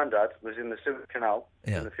 But my granddad was in the Suez Canal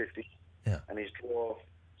Yeah. in the 50s. Yeah. And he's drove,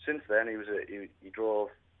 since then, he drove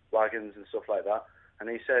wagons and stuff like that. And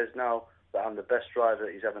he says now that I'm the best driver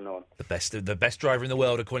that he's ever known. The best driver in the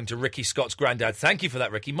world, according to Ricky Scott's granddad. Thank you for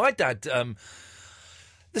that, Ricky. My dad,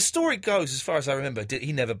 the story goes, as far as I remember,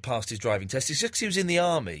 he never passed his driving test. It's just 'cause he was in the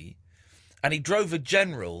army, and he drove a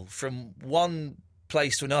General from one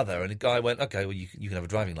place to another, and the guy went, OK, well, you can have a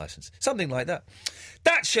driving licence. Something like that.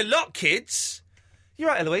 That's your lot, kids. You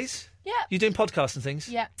right, Eloise? Yeah. You doing podcasts and things?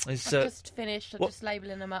 Yeah. I've just finished. I'm just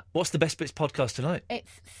labelling them up. What's the Best Bits podcast tonight? It's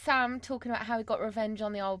Sam talking about how he got revenge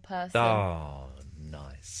on the old person. Oh,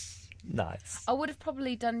 nice. Nice. I would have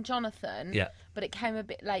probably done Jonathan, Yeah. but it came a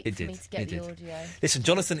bit late for me to get the audio. Listen,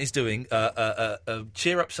 Jonathan is doing a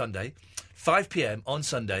Cheer Up Sunday, 5 p.m. on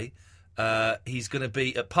Sunday. He's going to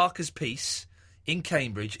be at Parker's Piece in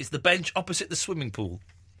Cambridge. It's the bench opposite the swimming pool.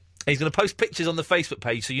 He's going to post pictures on the Facebook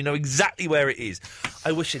page so you know exactly where it is.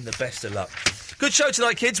 I wish him the best of luck. Good show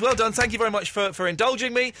tonight, kids. Well done. Thank you very much for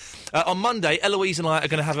indulging me. On Monday, Eloise and I are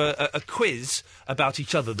going to have a quiz about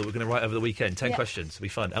each other that we're going to write over the weekend. 10 questions. It'll be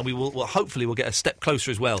fun. And we'll hopefully we'll get a step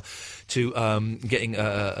closer as well to getting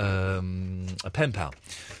a pen pal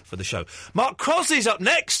for the show. Mark Crosley's up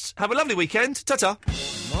next. Have a lovely weekend. Ta-ta.